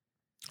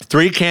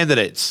 3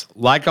 candidates.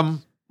 Like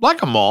them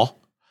all.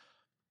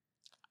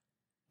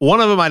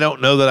 One of them I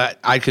don't know that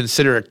I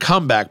consider a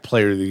comeback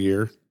player of the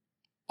year,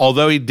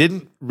 although he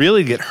didn't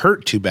really get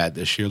hurt too bad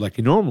this year like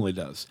he normally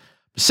does.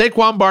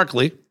 Saquon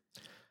Barkley,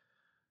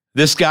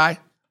 this guy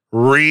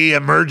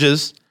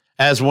re-emerges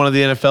as one of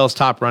the NFL's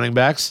top running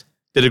backs.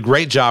 Did a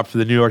great job for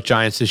the New York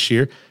Giants this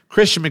year.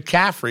 Christian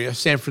McCaffrey, a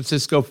San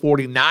Francisco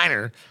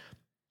 49er,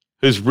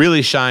 who's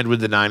really shined with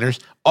the Niners,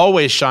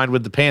 always shined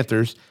with the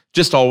Panthers,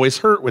 just always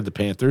hurt with the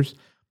Panthers.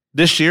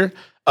 This year,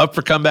 up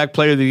for comeback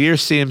player of the year,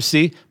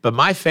 CMC. But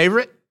my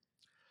favorite,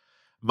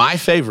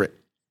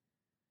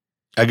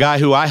 a guy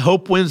who I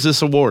hope wins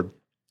this award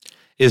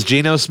is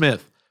Geno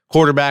Smith,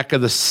 quarterback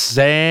of the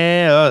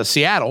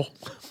Seattle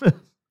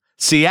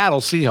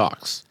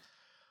Seahawks.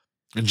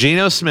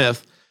 Geno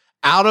Smith,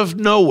 out of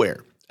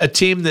nowhere, a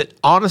team that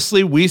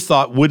honestly we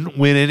thought wouldn't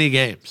win any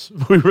games.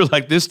 We were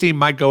like, this team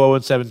might go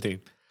 0-17.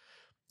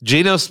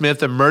 Geno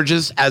Smith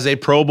emerges as a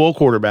Pro Bowl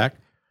quarterback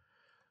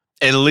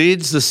and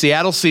leads the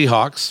Seattle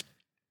Seahawks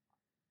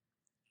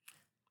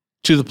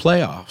to the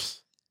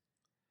playoffs.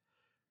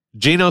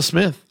 Geno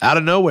Smith, out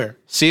of nowhere,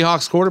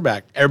 Seahawks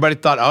quarterback. Everybody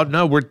thought, oh,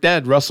 no, we're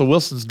dead. Russell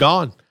Wilson's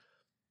gone.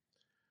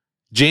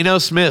 Geno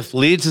Smith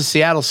leads the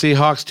Seattle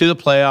Seahawks to the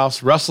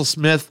playoffs. Russell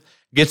Smith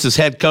gets his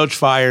head coach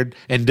fired,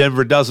 and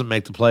Denver doesn't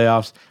make the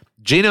playoffs.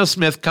 Geno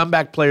Smith,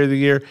 comeback player of the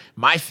year,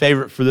 my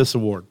favorite for this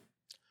award.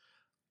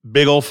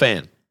 Big old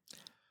fan.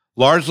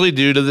 Largely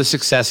due to the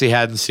success he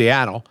had in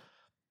Seattle.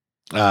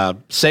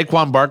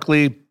 Saquon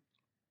Barkley,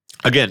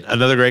 again,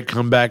 another great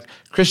comeback.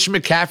 Christian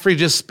McCaffrey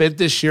just spent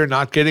this year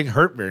not getting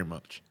hurt very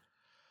much.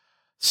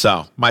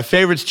 So, my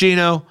favorite's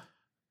Geno.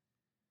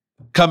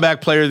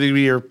 Comeback player of the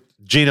year,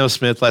 Geno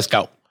Smith. Let's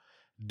go.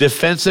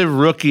 Defensive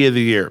Rookie of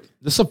the Year.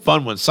 This is a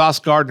fun one. Sauce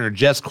Gardner,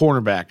 Jets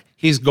cornerback.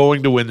 He's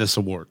going to win this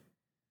award.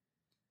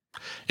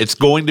 It's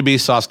going to be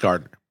Sauce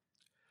Gardner.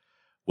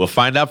 We'll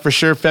find out for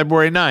sure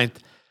February 9th,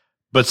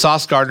 but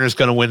Sauce Gardner is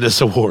going to win this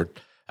award.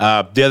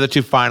 The other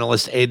 2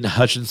 finalists, Aiden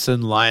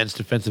Hutchinson, Lions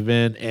defensive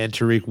end, and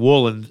Tariq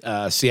Woolen,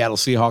 Seattle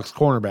Seahawks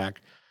cornerback.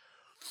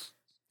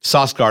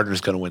 Sauce Gardner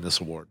is going to win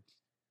this award,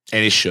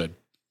 and he should.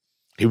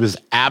 He was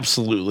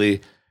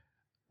absolutely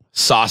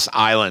Sauce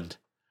Island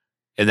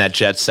in that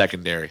Jets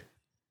secondary.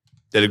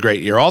 Did a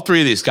great year. All 3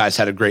 of these guys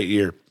had a great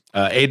year.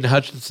 Aiden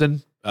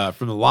Hutchinson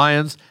from the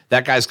Lions,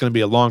 that guy's going to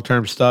be a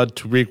long-term stud.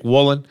 Tariq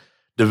Woolen,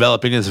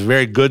 developing as a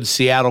very good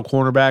Seattle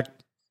cornerback.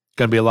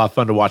 Going to be a lot of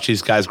fun to watch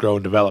these guys grow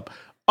and develop.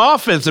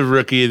 Offensive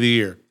Rookie of the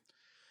Year.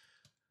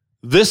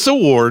 This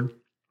award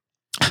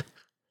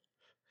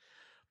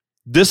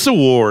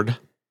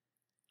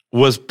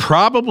was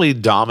probably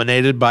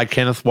dominated by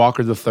Kenneth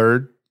Walker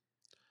III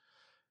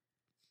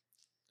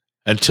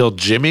until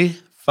Jimmy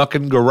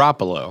fucking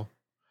Garoppolo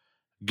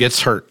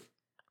gets hurt.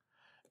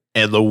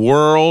 And the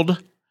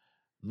world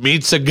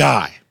meets a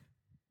guy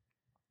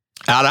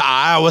out of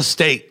Iowa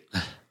State.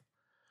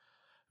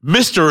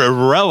 Mr.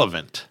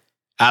 Irrelevant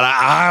out of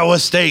Iowa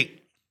State.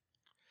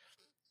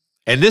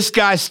 And this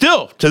guy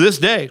still, to this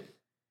day,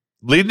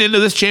 leading into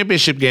this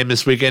championship game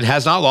this weekend,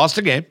 has not lost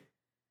a game.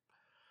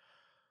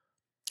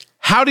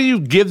 How do you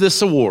give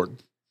this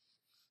award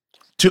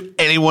to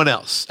anyone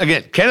else?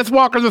 Again, Kenneth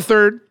Walker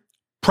III,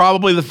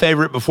 probably the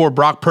favorite before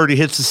Brock Purdy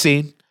hits the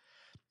scene.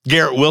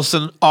 Garrett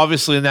Wilson,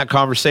 obviously in that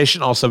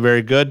conversation, also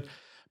very good.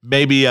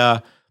 Maybe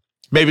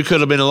could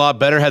have been a lot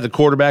better had the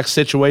quarterback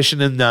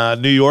situation in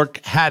New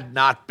York had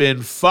not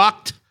been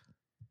fucked.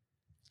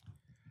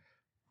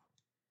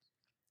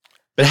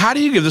 But how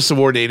do you give this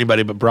award to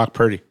anybody but Brock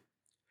Purdy?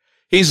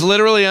 He's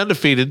literally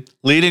undefeated,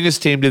 leading his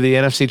team to the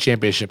NFC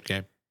Championship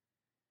game.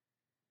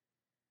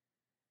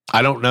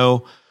 I don't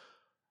know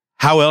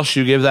how else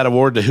you give that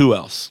award to who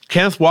else.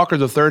 Kenneth Walker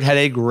III had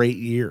a great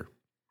year.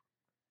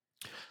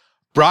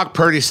 Brock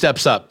Purdy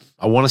steps up.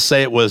 I want to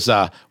say it was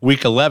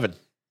week 11.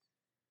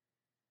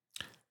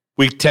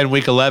 Week 10,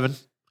 week 11.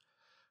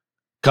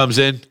 Comes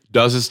in,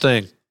 does his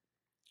thing.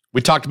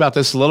 We talked about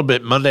this a little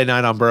bit Monday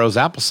night on Burrow's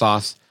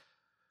Applesauce.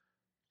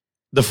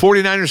 The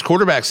 49ers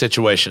quarterback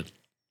situation.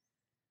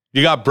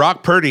 You got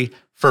Brock Purdy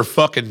for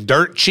fucking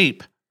dirt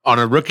cheap on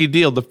a rookie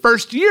deal, the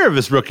first year of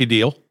his rookie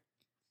deal.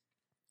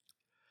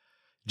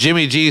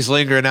 Jimmy G's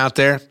lingering out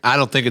there. I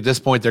don't think at this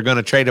point they're going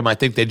to trade him. I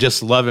think they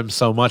just love him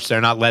so much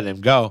they're not letting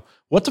him go.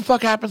 What the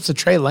fuck happens to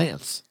Trey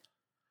Lance?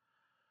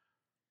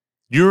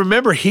 You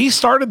remember he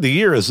started the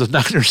year as the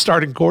Niners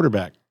starting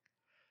quarterback.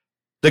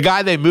 The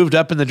guy they moved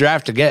up in the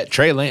draft to get,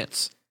 Trey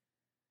Lance.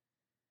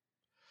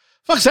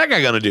 Fuck's that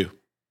guy going to do?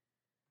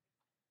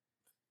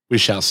 We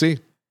shall see.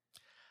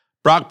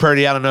 Brock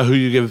Purdy, I don't know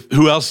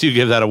who else you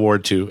give that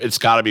award to. It's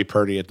got to be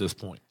Purdy at this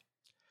point.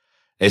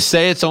 They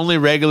say it's only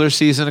regular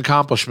season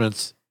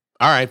accomplishments.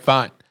 All right,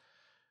 fine.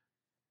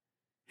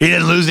 He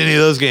didn't lose any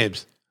of those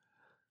games.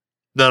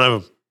 None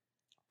of them.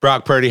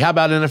 Brock Purdy. How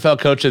about NFL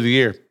Coach of the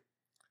Year?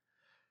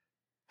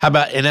 How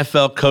about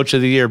NFL Coach of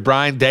the Year?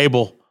 Brian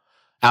Daboll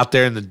out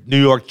there in the New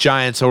York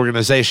Giants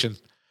organization.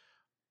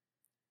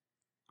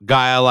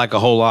 Guy I like a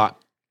whole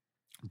lot.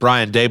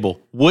 Brian Daboll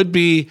would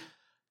be,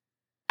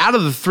 out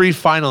of the three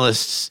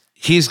finalists,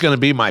 he's going to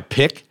be my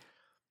pick.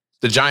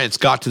 The Giants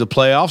got to the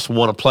playoffs,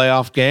 won a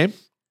playoff game,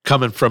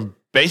 coming from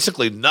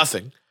basically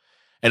nothing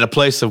in a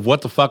place of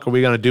what the fuck are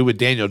we going to do with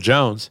Daniel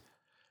Jones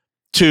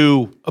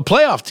to a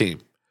playoff team.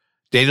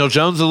 Daniel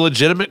Jones, a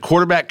legitimate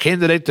quarterback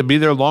candidate to be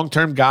their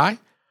long-term guy.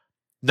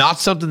 Not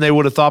something they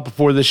would have thought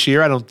before this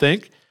year, I don't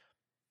think.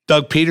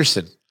 Doug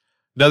Peterson,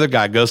 another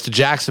guy, goes to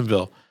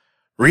Jacksonville.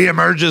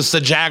 Reemerges the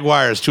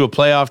Jaguars to a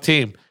playoff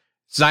team.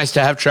 It's nice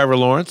to have Trevor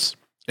Lawrence.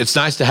 It's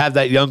nice to have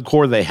that young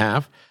core they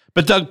have.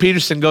 But Doug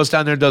Peterson goes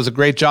down there and does a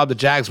great job. The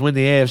Jags win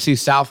the AFC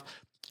South,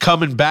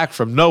 coming back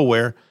from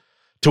nowhere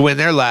to win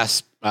their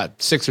last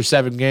 6 or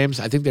 7 games.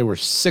 I think they were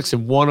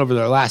 6-1 over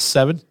their last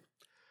 7.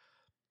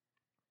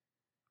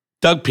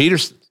 Doug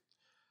Peterson.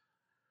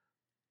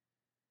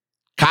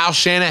 Kyle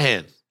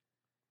Shanahan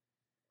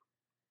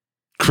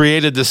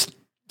created this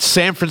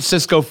San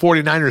Francisco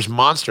 49ers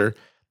monster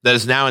that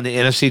is now in the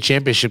NFC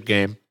Championship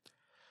game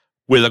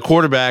with a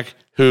quarterback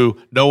who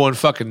no one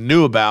fucking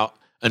knew about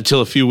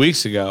until a few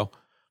weeks ago.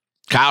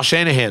 Kyle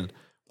Shanahan,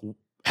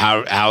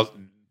 how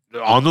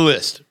on the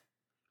list.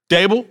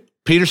 Daboll,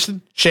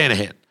 Peterson,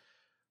 Shanahan,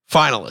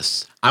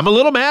 finalists. I'm a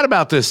little mad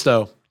about this,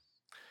 though.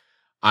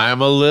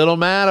 I'm a little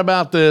mad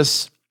about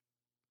this.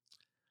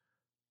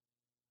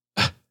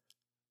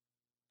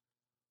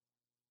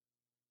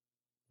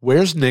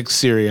 Where's Nick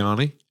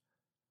Sirianni?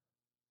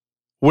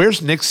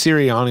 Where's Nick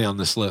Sirianni on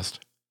this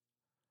list?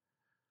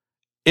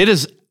 It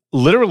is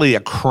literally a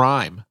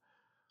crime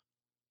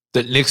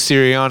that Nick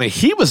Sirianni,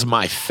 he was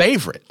my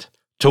favorite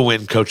to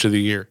win Coach of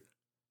the Year.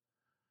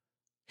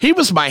 He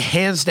was my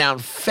hands-down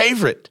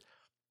favorite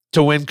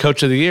to win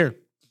Coach of the Year.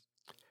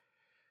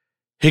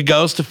 He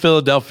goes to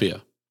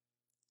Philadelphia,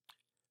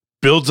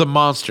 builds a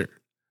monster.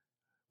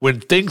 When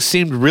things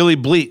seemed really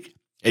bleak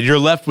and you're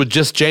left with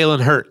just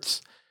Jalen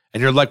Hurts, and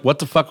you're like, what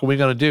the fuck are we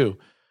going to do?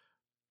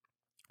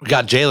 We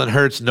got Jalen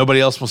Hurts. Nobody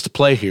else wants to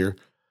play here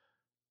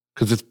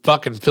because it's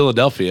fucking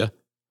Philadelphia.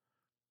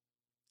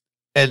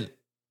 And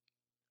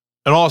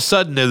all of a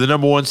sudden, they're the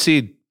number 1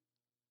 seed.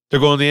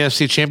 They're going to the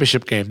NFC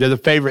Championship game. They're the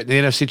favorite in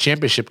the NFC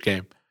Championship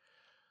game.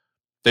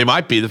 They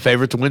might be the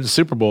favorite to win the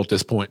Super Bowl at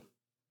this point.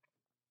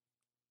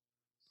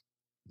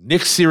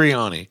 Nick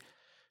Sirianni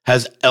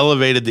has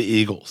elevated the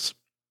Eagles.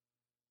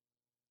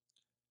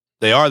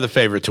 They are the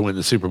favorite to win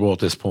the Super Bowl at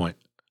this point.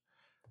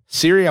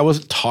 Siri, I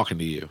wasn't talking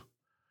to you.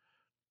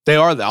 They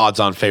are the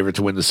odds-on favorite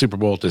to win the Super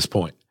Bowl at this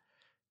point.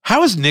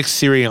 How is Nick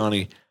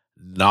Sirianni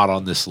not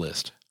on this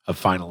list of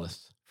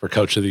finalists for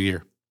Coach of the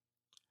Year?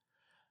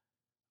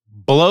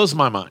 Blows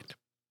my mind.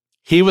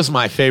 He was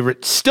my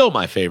favorite, still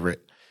my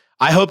favorite.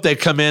 I hope they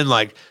come in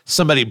like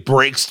somebody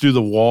breaks through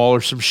the wall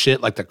or some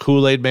shit like the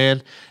Kool-Aid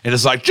Man, and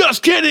it's like,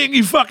 just kidding,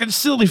 you fucking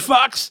silly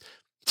fucks.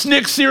 It's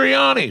Nick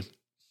Sirianni.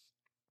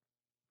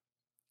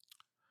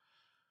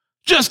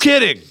 Just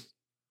kidding.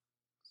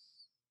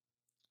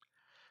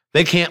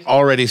 They can't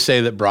already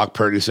say that Brock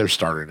Purdy's their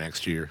starter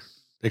next year.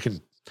 They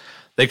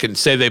can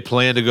say they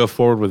plan to go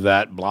forward with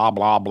that, blah,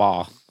 blah,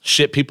 blah.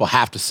 Shit people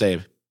have to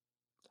say.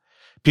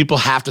 People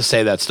have to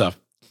say that stuff.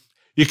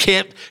 You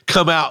can't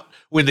come out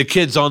when the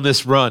kid's on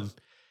this run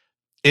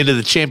into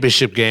the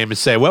championship game and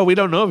say, well, we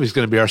don't know if he's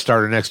going to be our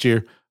starter next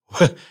year.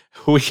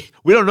 we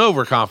don't know if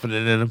we're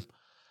confident in him.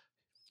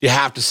 You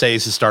have to say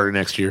he's the starter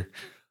next year.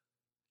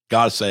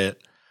 Got to say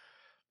it.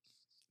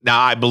 Now,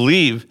 I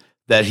believe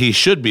that he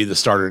should be the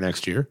starter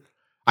next year.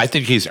 I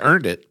think he's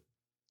earned it.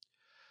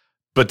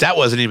 But that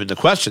wasn't even the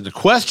question. The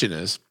question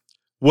is,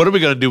 what are we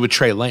going to do with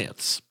Trey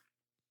Lance?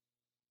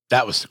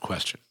 That was the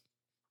question.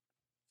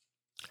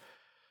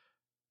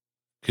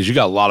 Because you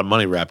got a lot of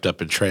money wrapped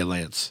up in Trey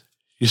Lance.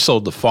 You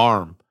sold the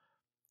farm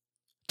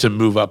to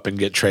move up and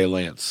get Trey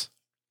Lance.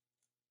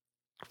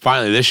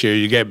 Finally, this year,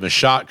 you gave him a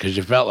shot because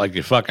you felt like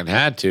you fucking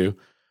had to.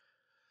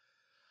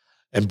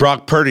 And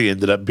Brock Purdy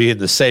ended up being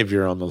the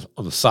savior on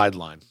the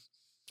sideline.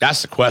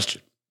 That's the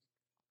question.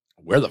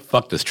 Where the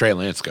fuck does Trey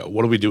Lance go?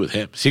 What do we do with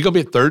him? Is he going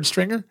to be a third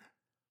stringer?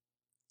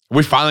 Are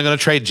we finally going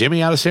to trade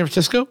Jimmy out of San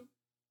Francisco?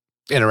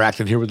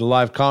 Interacting here with the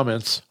live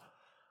comments.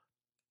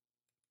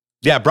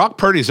 Yeah, Brock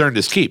Purdy's earned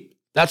his keep.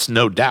 That's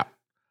no doubt.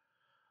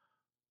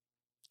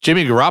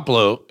 Jimmy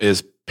Garoppolo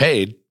is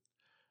paid,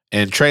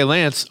 and Trey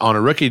Lance on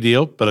a rookie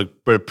deal, but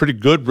a pretty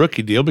good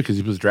rookie deal because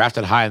he was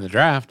drafted high in the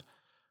draft.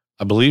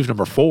 I believe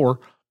number 4.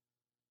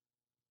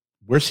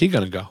 Where's he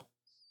going to go?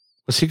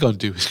 What's he going to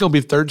do? He's going to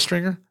be a third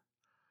stringer?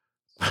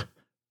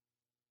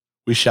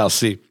 We shall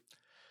see.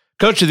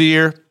 Coach of the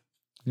year,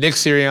 Nick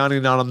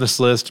Sirianni, not on this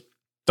list.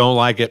 Don't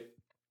like it.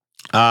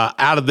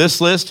 Out of this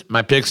list,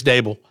 my pick's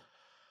Dable.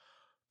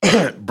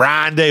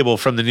 Brian Dable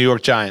from the New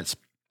York Giants.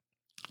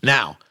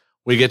 Now,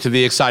 we get to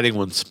the exciting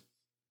ones.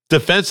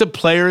 Defensive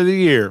Player of the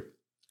Year.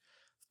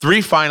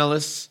 3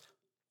 finalists,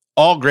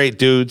 all great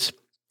dudes.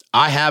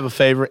 I have a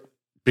favorite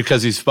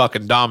because he's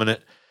fucking dominant.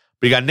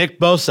 We got Nick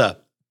Bosa,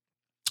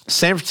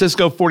 San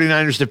Francisco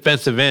 49ers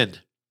defensive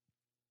end.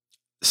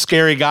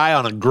 Scary guy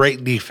on a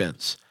great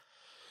defense.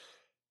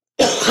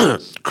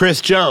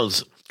 Chris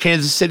Jones,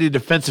 Kansas City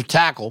defensive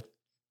tackle.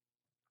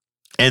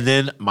 And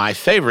then my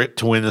favorite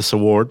to win this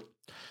award,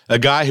 a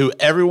guy who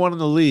everyone in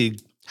the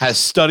league has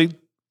studied.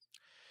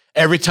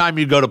 Every time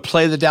you go to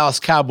play the Dallas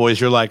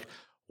Cowboys, you're like,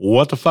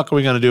 what the fuck are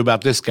we going to do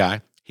about this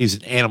guy? He's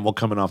an animal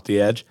coming off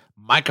the edge.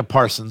 Micah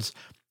Parsons,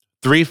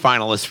 3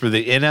 finalists for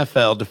the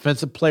NFL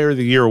Defensive Player of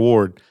the Year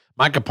award.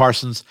 Micah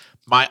Parsons,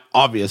 my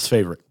obvious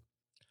favorite.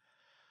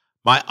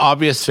 My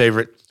obvious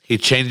favorite. He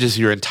changes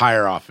your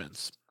entire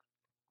offense.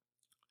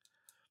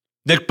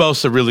 Nick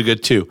Bosa, really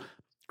good too.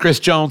 Chris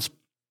Jones,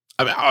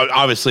 I mean,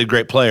 obviously a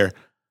great player.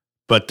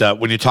 But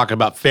when you're talking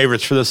about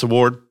favorites for this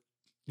award,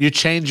 you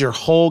change your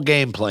whole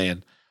game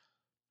plan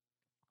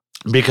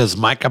because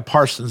Micah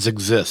Parsons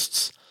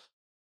exists.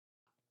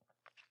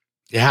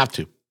 You have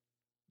to.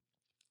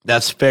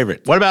 That's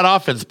favorite. What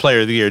about Offensive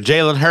Player of the Year?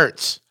 Jalen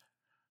Hurts,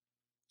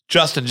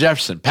 Justin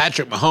Jefferson,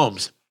 Patrick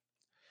Mahomes.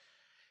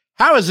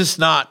 How is this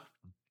not?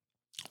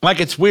 Like,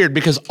 it's weird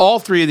because all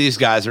 3 of these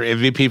guys are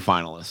MVP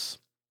finalists.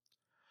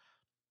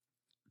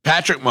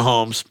 Patrick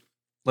Mahomes,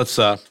 let's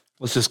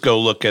just go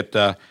look at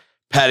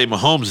Patty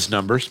Mahomes'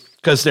 numbers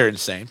because they're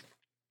insane.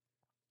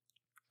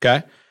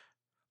 Okay.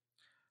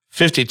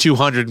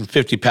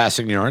 5,250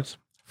 passing yards,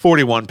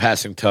 41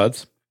 passing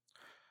tuds,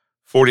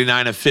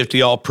 49 of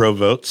 50 all-pro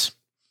votes.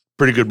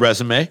 Pretty good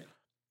resume.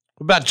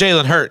 What about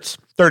Jalen Hurts?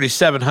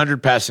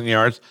 3,700 passing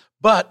yards,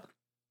 but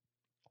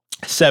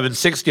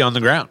 760 on the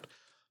ground.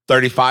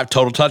 35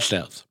 total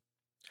touchdowns.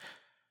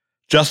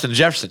 Justin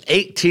Jefferson,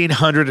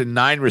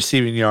 1,809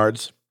 receiving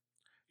yards.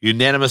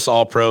 Unanimous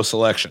all-pro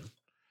selection.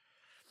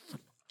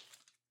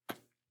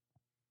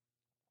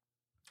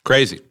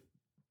 Crazy.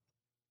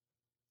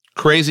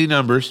 Crazy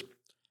numbers.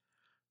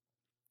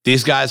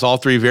 These guys, all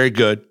 3, very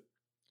good.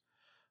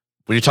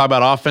 When you talk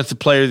about Offensive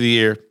Player of the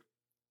Year,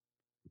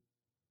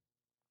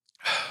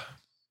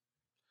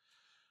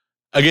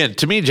 again,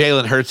 to me,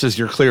 Jalen Hurts is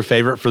your clear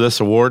favorite for this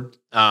award.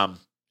 And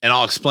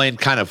I'll explain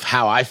kind of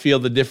how I feel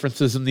the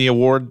differences in the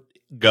award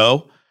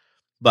go.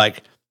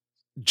 Like,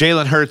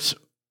 Jalen Hurts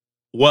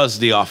was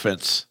the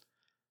offense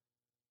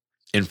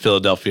in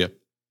Philadelphia.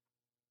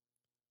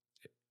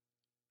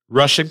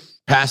 Rushing,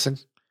 passing,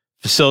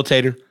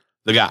 facilitator,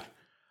 the guy.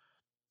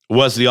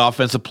 Was the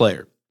offensive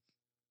player.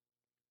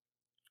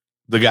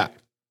 The guy.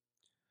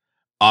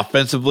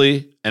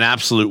 Offensively, an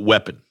absolute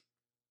weapon.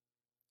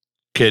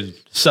 Can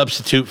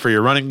substitute for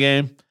your running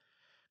game.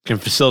 Can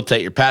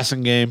facilitate your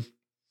passing game.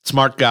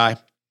 Smart guy.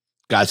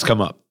 Guys come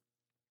up.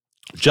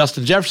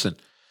 Justin Jefferson,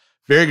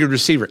 very good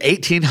receiver.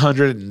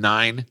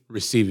 1,809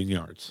 receiving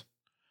yards.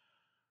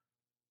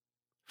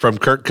 From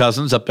Kirk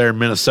Cousins up there in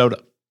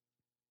Minnesota.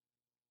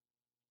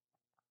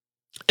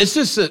 It's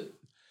just that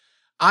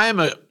I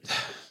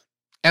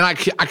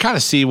kind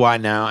of see why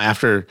now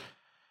after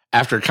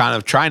kind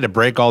of trying to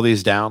break all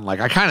these down, like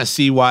I kind of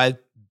see why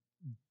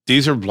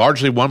these are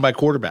largely won by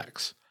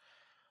quarterbacks.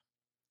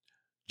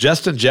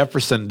 Justin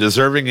Jefferson,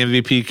 deserving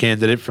MVP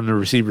candidate from the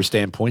receiver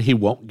standpoint. He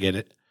won't get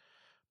it,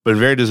 but a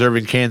very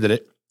deserving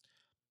candidate.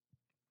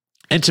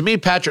 And to me,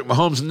 Patrick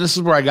Mahomes, and this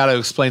is where I got to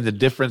explain the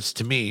difference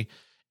to me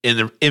in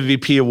the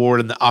MVP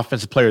award and the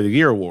Offensive Player of the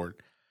Year award.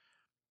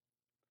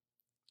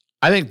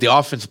 I think the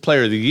Offensive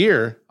Player of the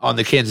Year on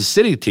the Kansas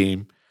City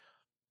team,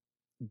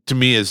 to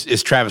me,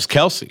 is Travis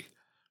Kelce.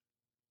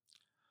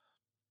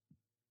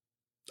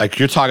 Like,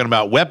 you're talking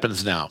about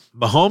weapons now.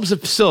 Mahomes, a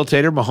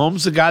facilitator.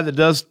 Mahomes, the guy that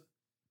does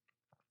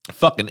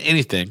fucking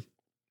anything.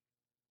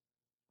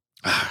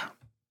 I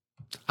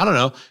don't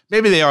know.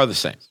 Maybe they are the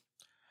same.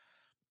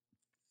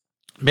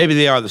 I'm going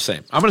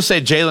to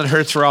say Jalen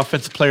Hurts for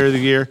Offensive Player of the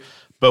Year.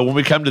 But when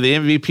we come to the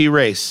MVP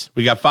race,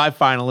 we got 5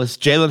 finalists: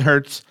 Jalen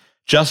Hurts,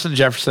 Justin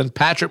Jefferson,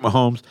 Patrick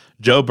Mahomes,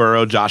 Joe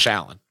Burrow, Josh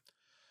Allen.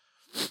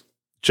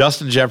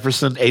 Justin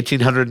Jefferson,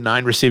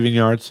 1,809 receiving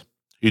yards,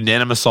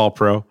 unanimous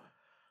All-Pro.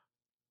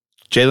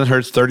 Jalen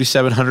Hurts,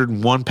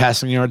 3,701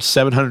 passing yards,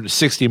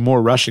 760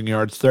 more rushing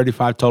yards,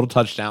 35 total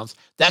touchdowns.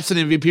 That's an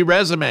MVP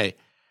resume.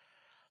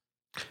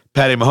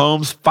 Patty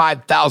Mahomes,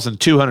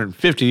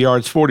 5,250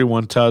 yards,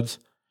 41 tuds.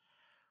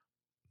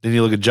 Then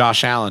you look at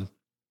Josh Allen,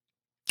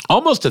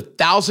 almost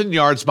 1,000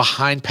 yards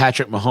behind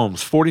Patrick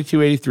Mahomes,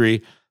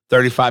 4,283,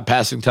 35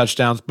 passing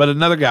touchdowns, but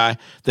another guy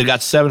that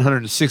got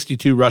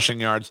 762 rushing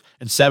yards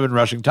and 7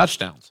 rushing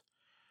touchdowns.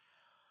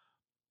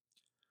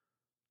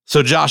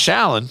 So Josh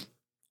Allen,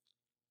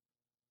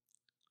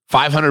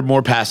 500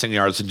 more passing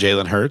yards than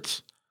Jalen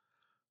Hurts,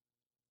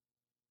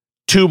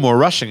 2 more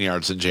rushing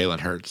yards than Jalen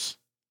Hurts.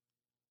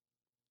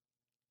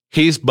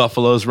 He's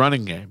Buffalo's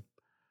running game.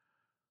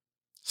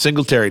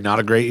 Singletary, not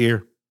a great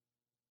year.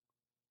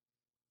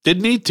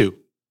 Didn't need to.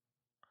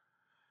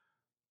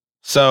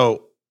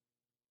 So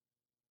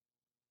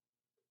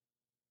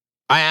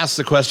I asked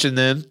the question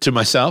then to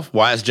myself,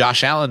 why is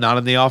Josh Allen not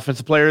in the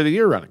Offensive Player of the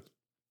Year running?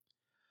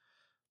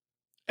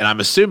 And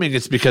I'm assuming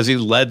it's because he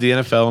led the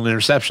NFL in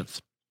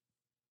interceptions.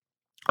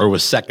 Or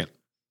was second.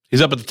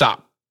 He's up at the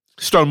top.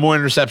 He's thrown more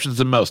interceptions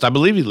than most. I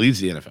believe he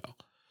leads the NFL.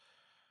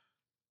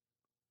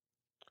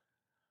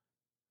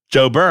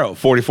 Joe Burrow,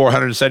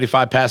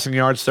 4,475 passing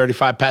yards,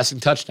 35 passing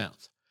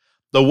touchdowns.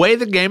 The way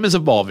the game is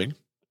evolving,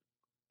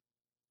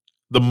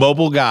 the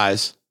mobile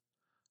guys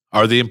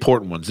are the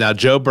important ones. Now,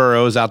 Joe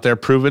Burrow is out there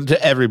proving to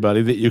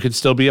everybody that you can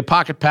still be a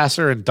pocket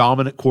passer and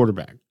dominant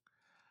quarterback.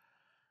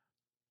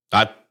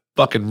 I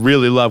fucking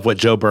really love what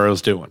Joe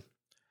Burrow's doing.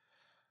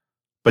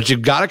 But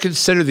you've got to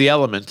consider the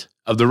element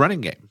of the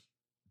running game.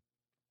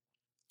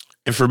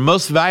 And for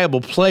most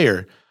valuable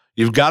player,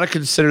 you've got to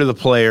consider the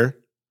player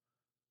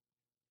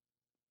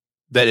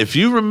that if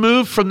you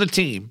remove from the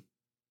team,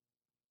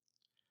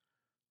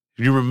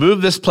 if you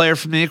remove this player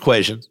from the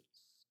equation,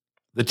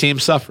 the team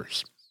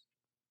suffers.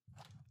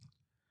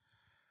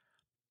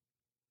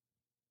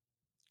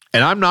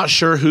 And I'm not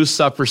sure who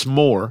suffers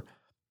more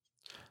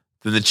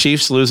than the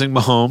Chiefs losing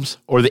Mahomes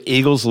or the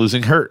Eagles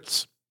losing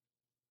Hurts.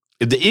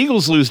 If the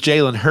Eagles lose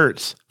Jalen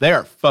Hurts, they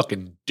are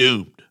fucking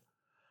doomed.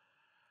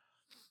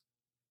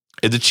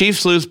 If the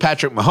Chiefs lose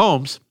Patrick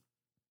Mahomes,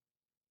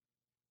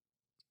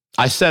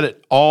 I said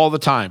it all the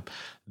time.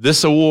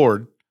 This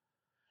award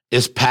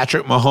is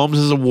Patrick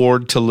Mahomes'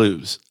 award to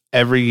lose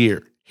every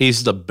year.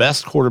 He's the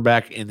best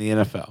quarterback in the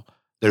NFL.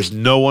 There's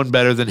no one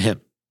better than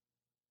him.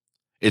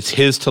 It's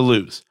his to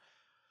lose.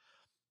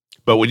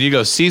 But when you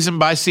go season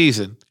by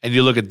season and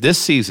you look at this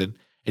season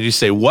and you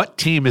say, what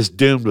team is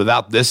doomed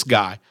without this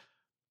guy?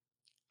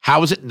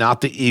 How is it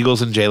not the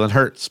Eagles and Jalen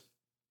Hurts?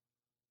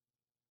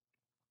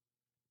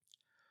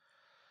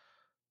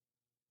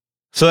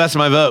 So that's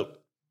my vote.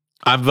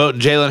 I'm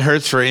voting Jalen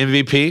Hurts for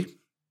MVP.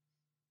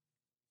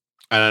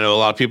 And I know a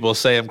lot of people will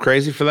say I'm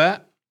crazy for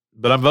that,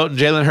 but I'm voting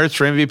Jalen Hurts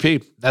for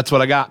MVP. That's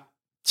what I got.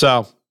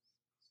 So,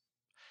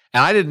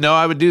 and I didn't know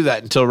I would do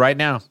that until right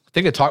now. I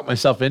think I talked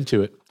myself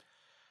into it.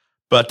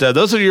 But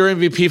those are your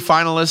MVP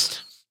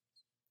finalists.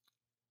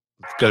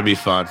 It's going to be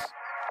fun.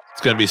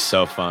 It's going to be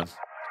so fun.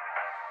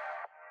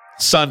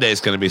 Sunday's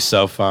going to be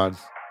so fun.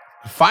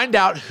 Find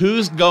out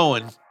who's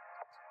going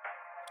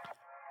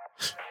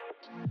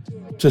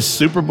to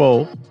Super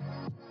Bowl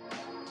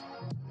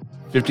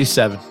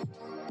 57.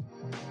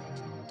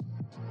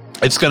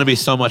 It's going to be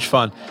so much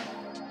fun.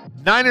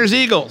 Niners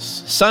Eagles,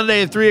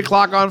 Sunday at 3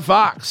 o'clock on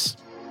Fox.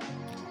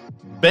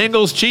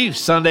 Bengals Chiefs,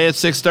 Sunday at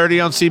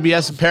 6:30 on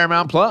CBS and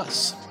Paramount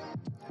Plus.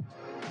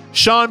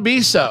 Sean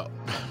B. Show.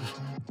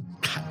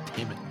 God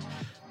damn it.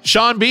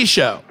 Sean B.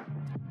 Show.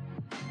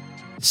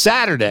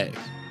 Saturday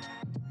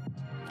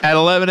at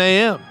 11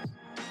 a.m.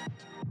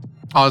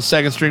 on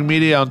Second String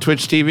Media on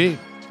Twitch TV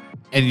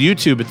and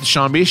YouTube at The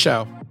Sean B.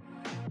 Show.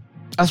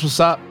 That's what's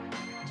up.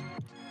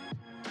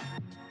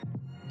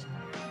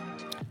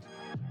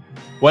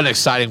 What an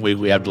exciting week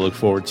we have to look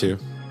forward to.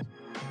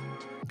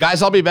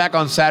 Guys, I'll be back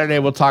on Saturday.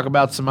 We'll talk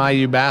about some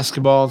IU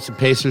basketball and some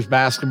Pacers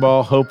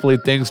basketball. Hopefully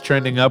things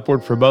trending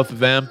upward for both of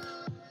them.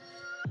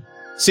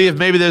 See if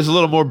maybe there's a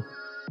little more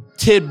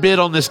tidbit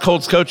on this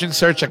Colts coaching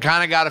search. I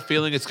kind of got a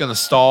feeling it's going to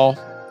stall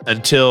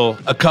until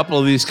a couple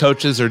of these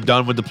coaches are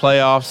done with the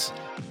playoffs.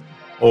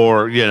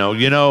 Or,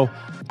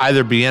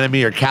 either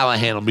Bieniemy or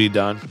Callahan will be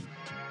done.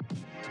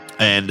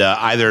 And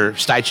either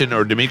Steichen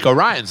or D'Amico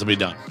Ryans will be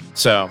done.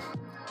 So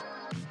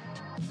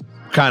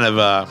kind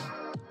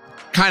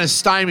of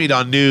stymied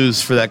on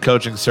news for that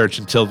coaching search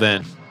until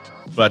then.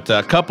 But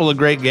a couple of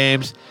great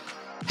games.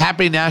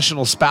 Happy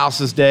National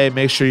Spouses Day.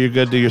 Make sure you're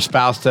good to your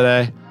spouse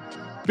today.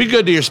 Be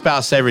good to your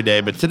spouse every day,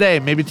 but today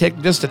maybe take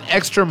just an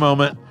extra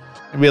moment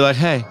and be like,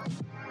 hey,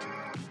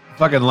 I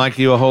fucking like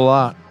you a whole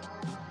lot.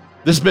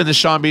 This has been the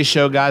Sean B.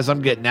 Show, guys.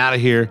 I'm getting out of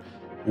here.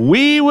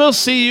 We will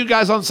see you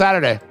guys on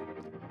Saturday.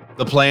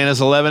 The plan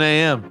is 11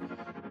 a.m.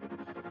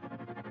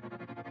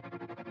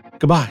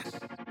 Goodbye.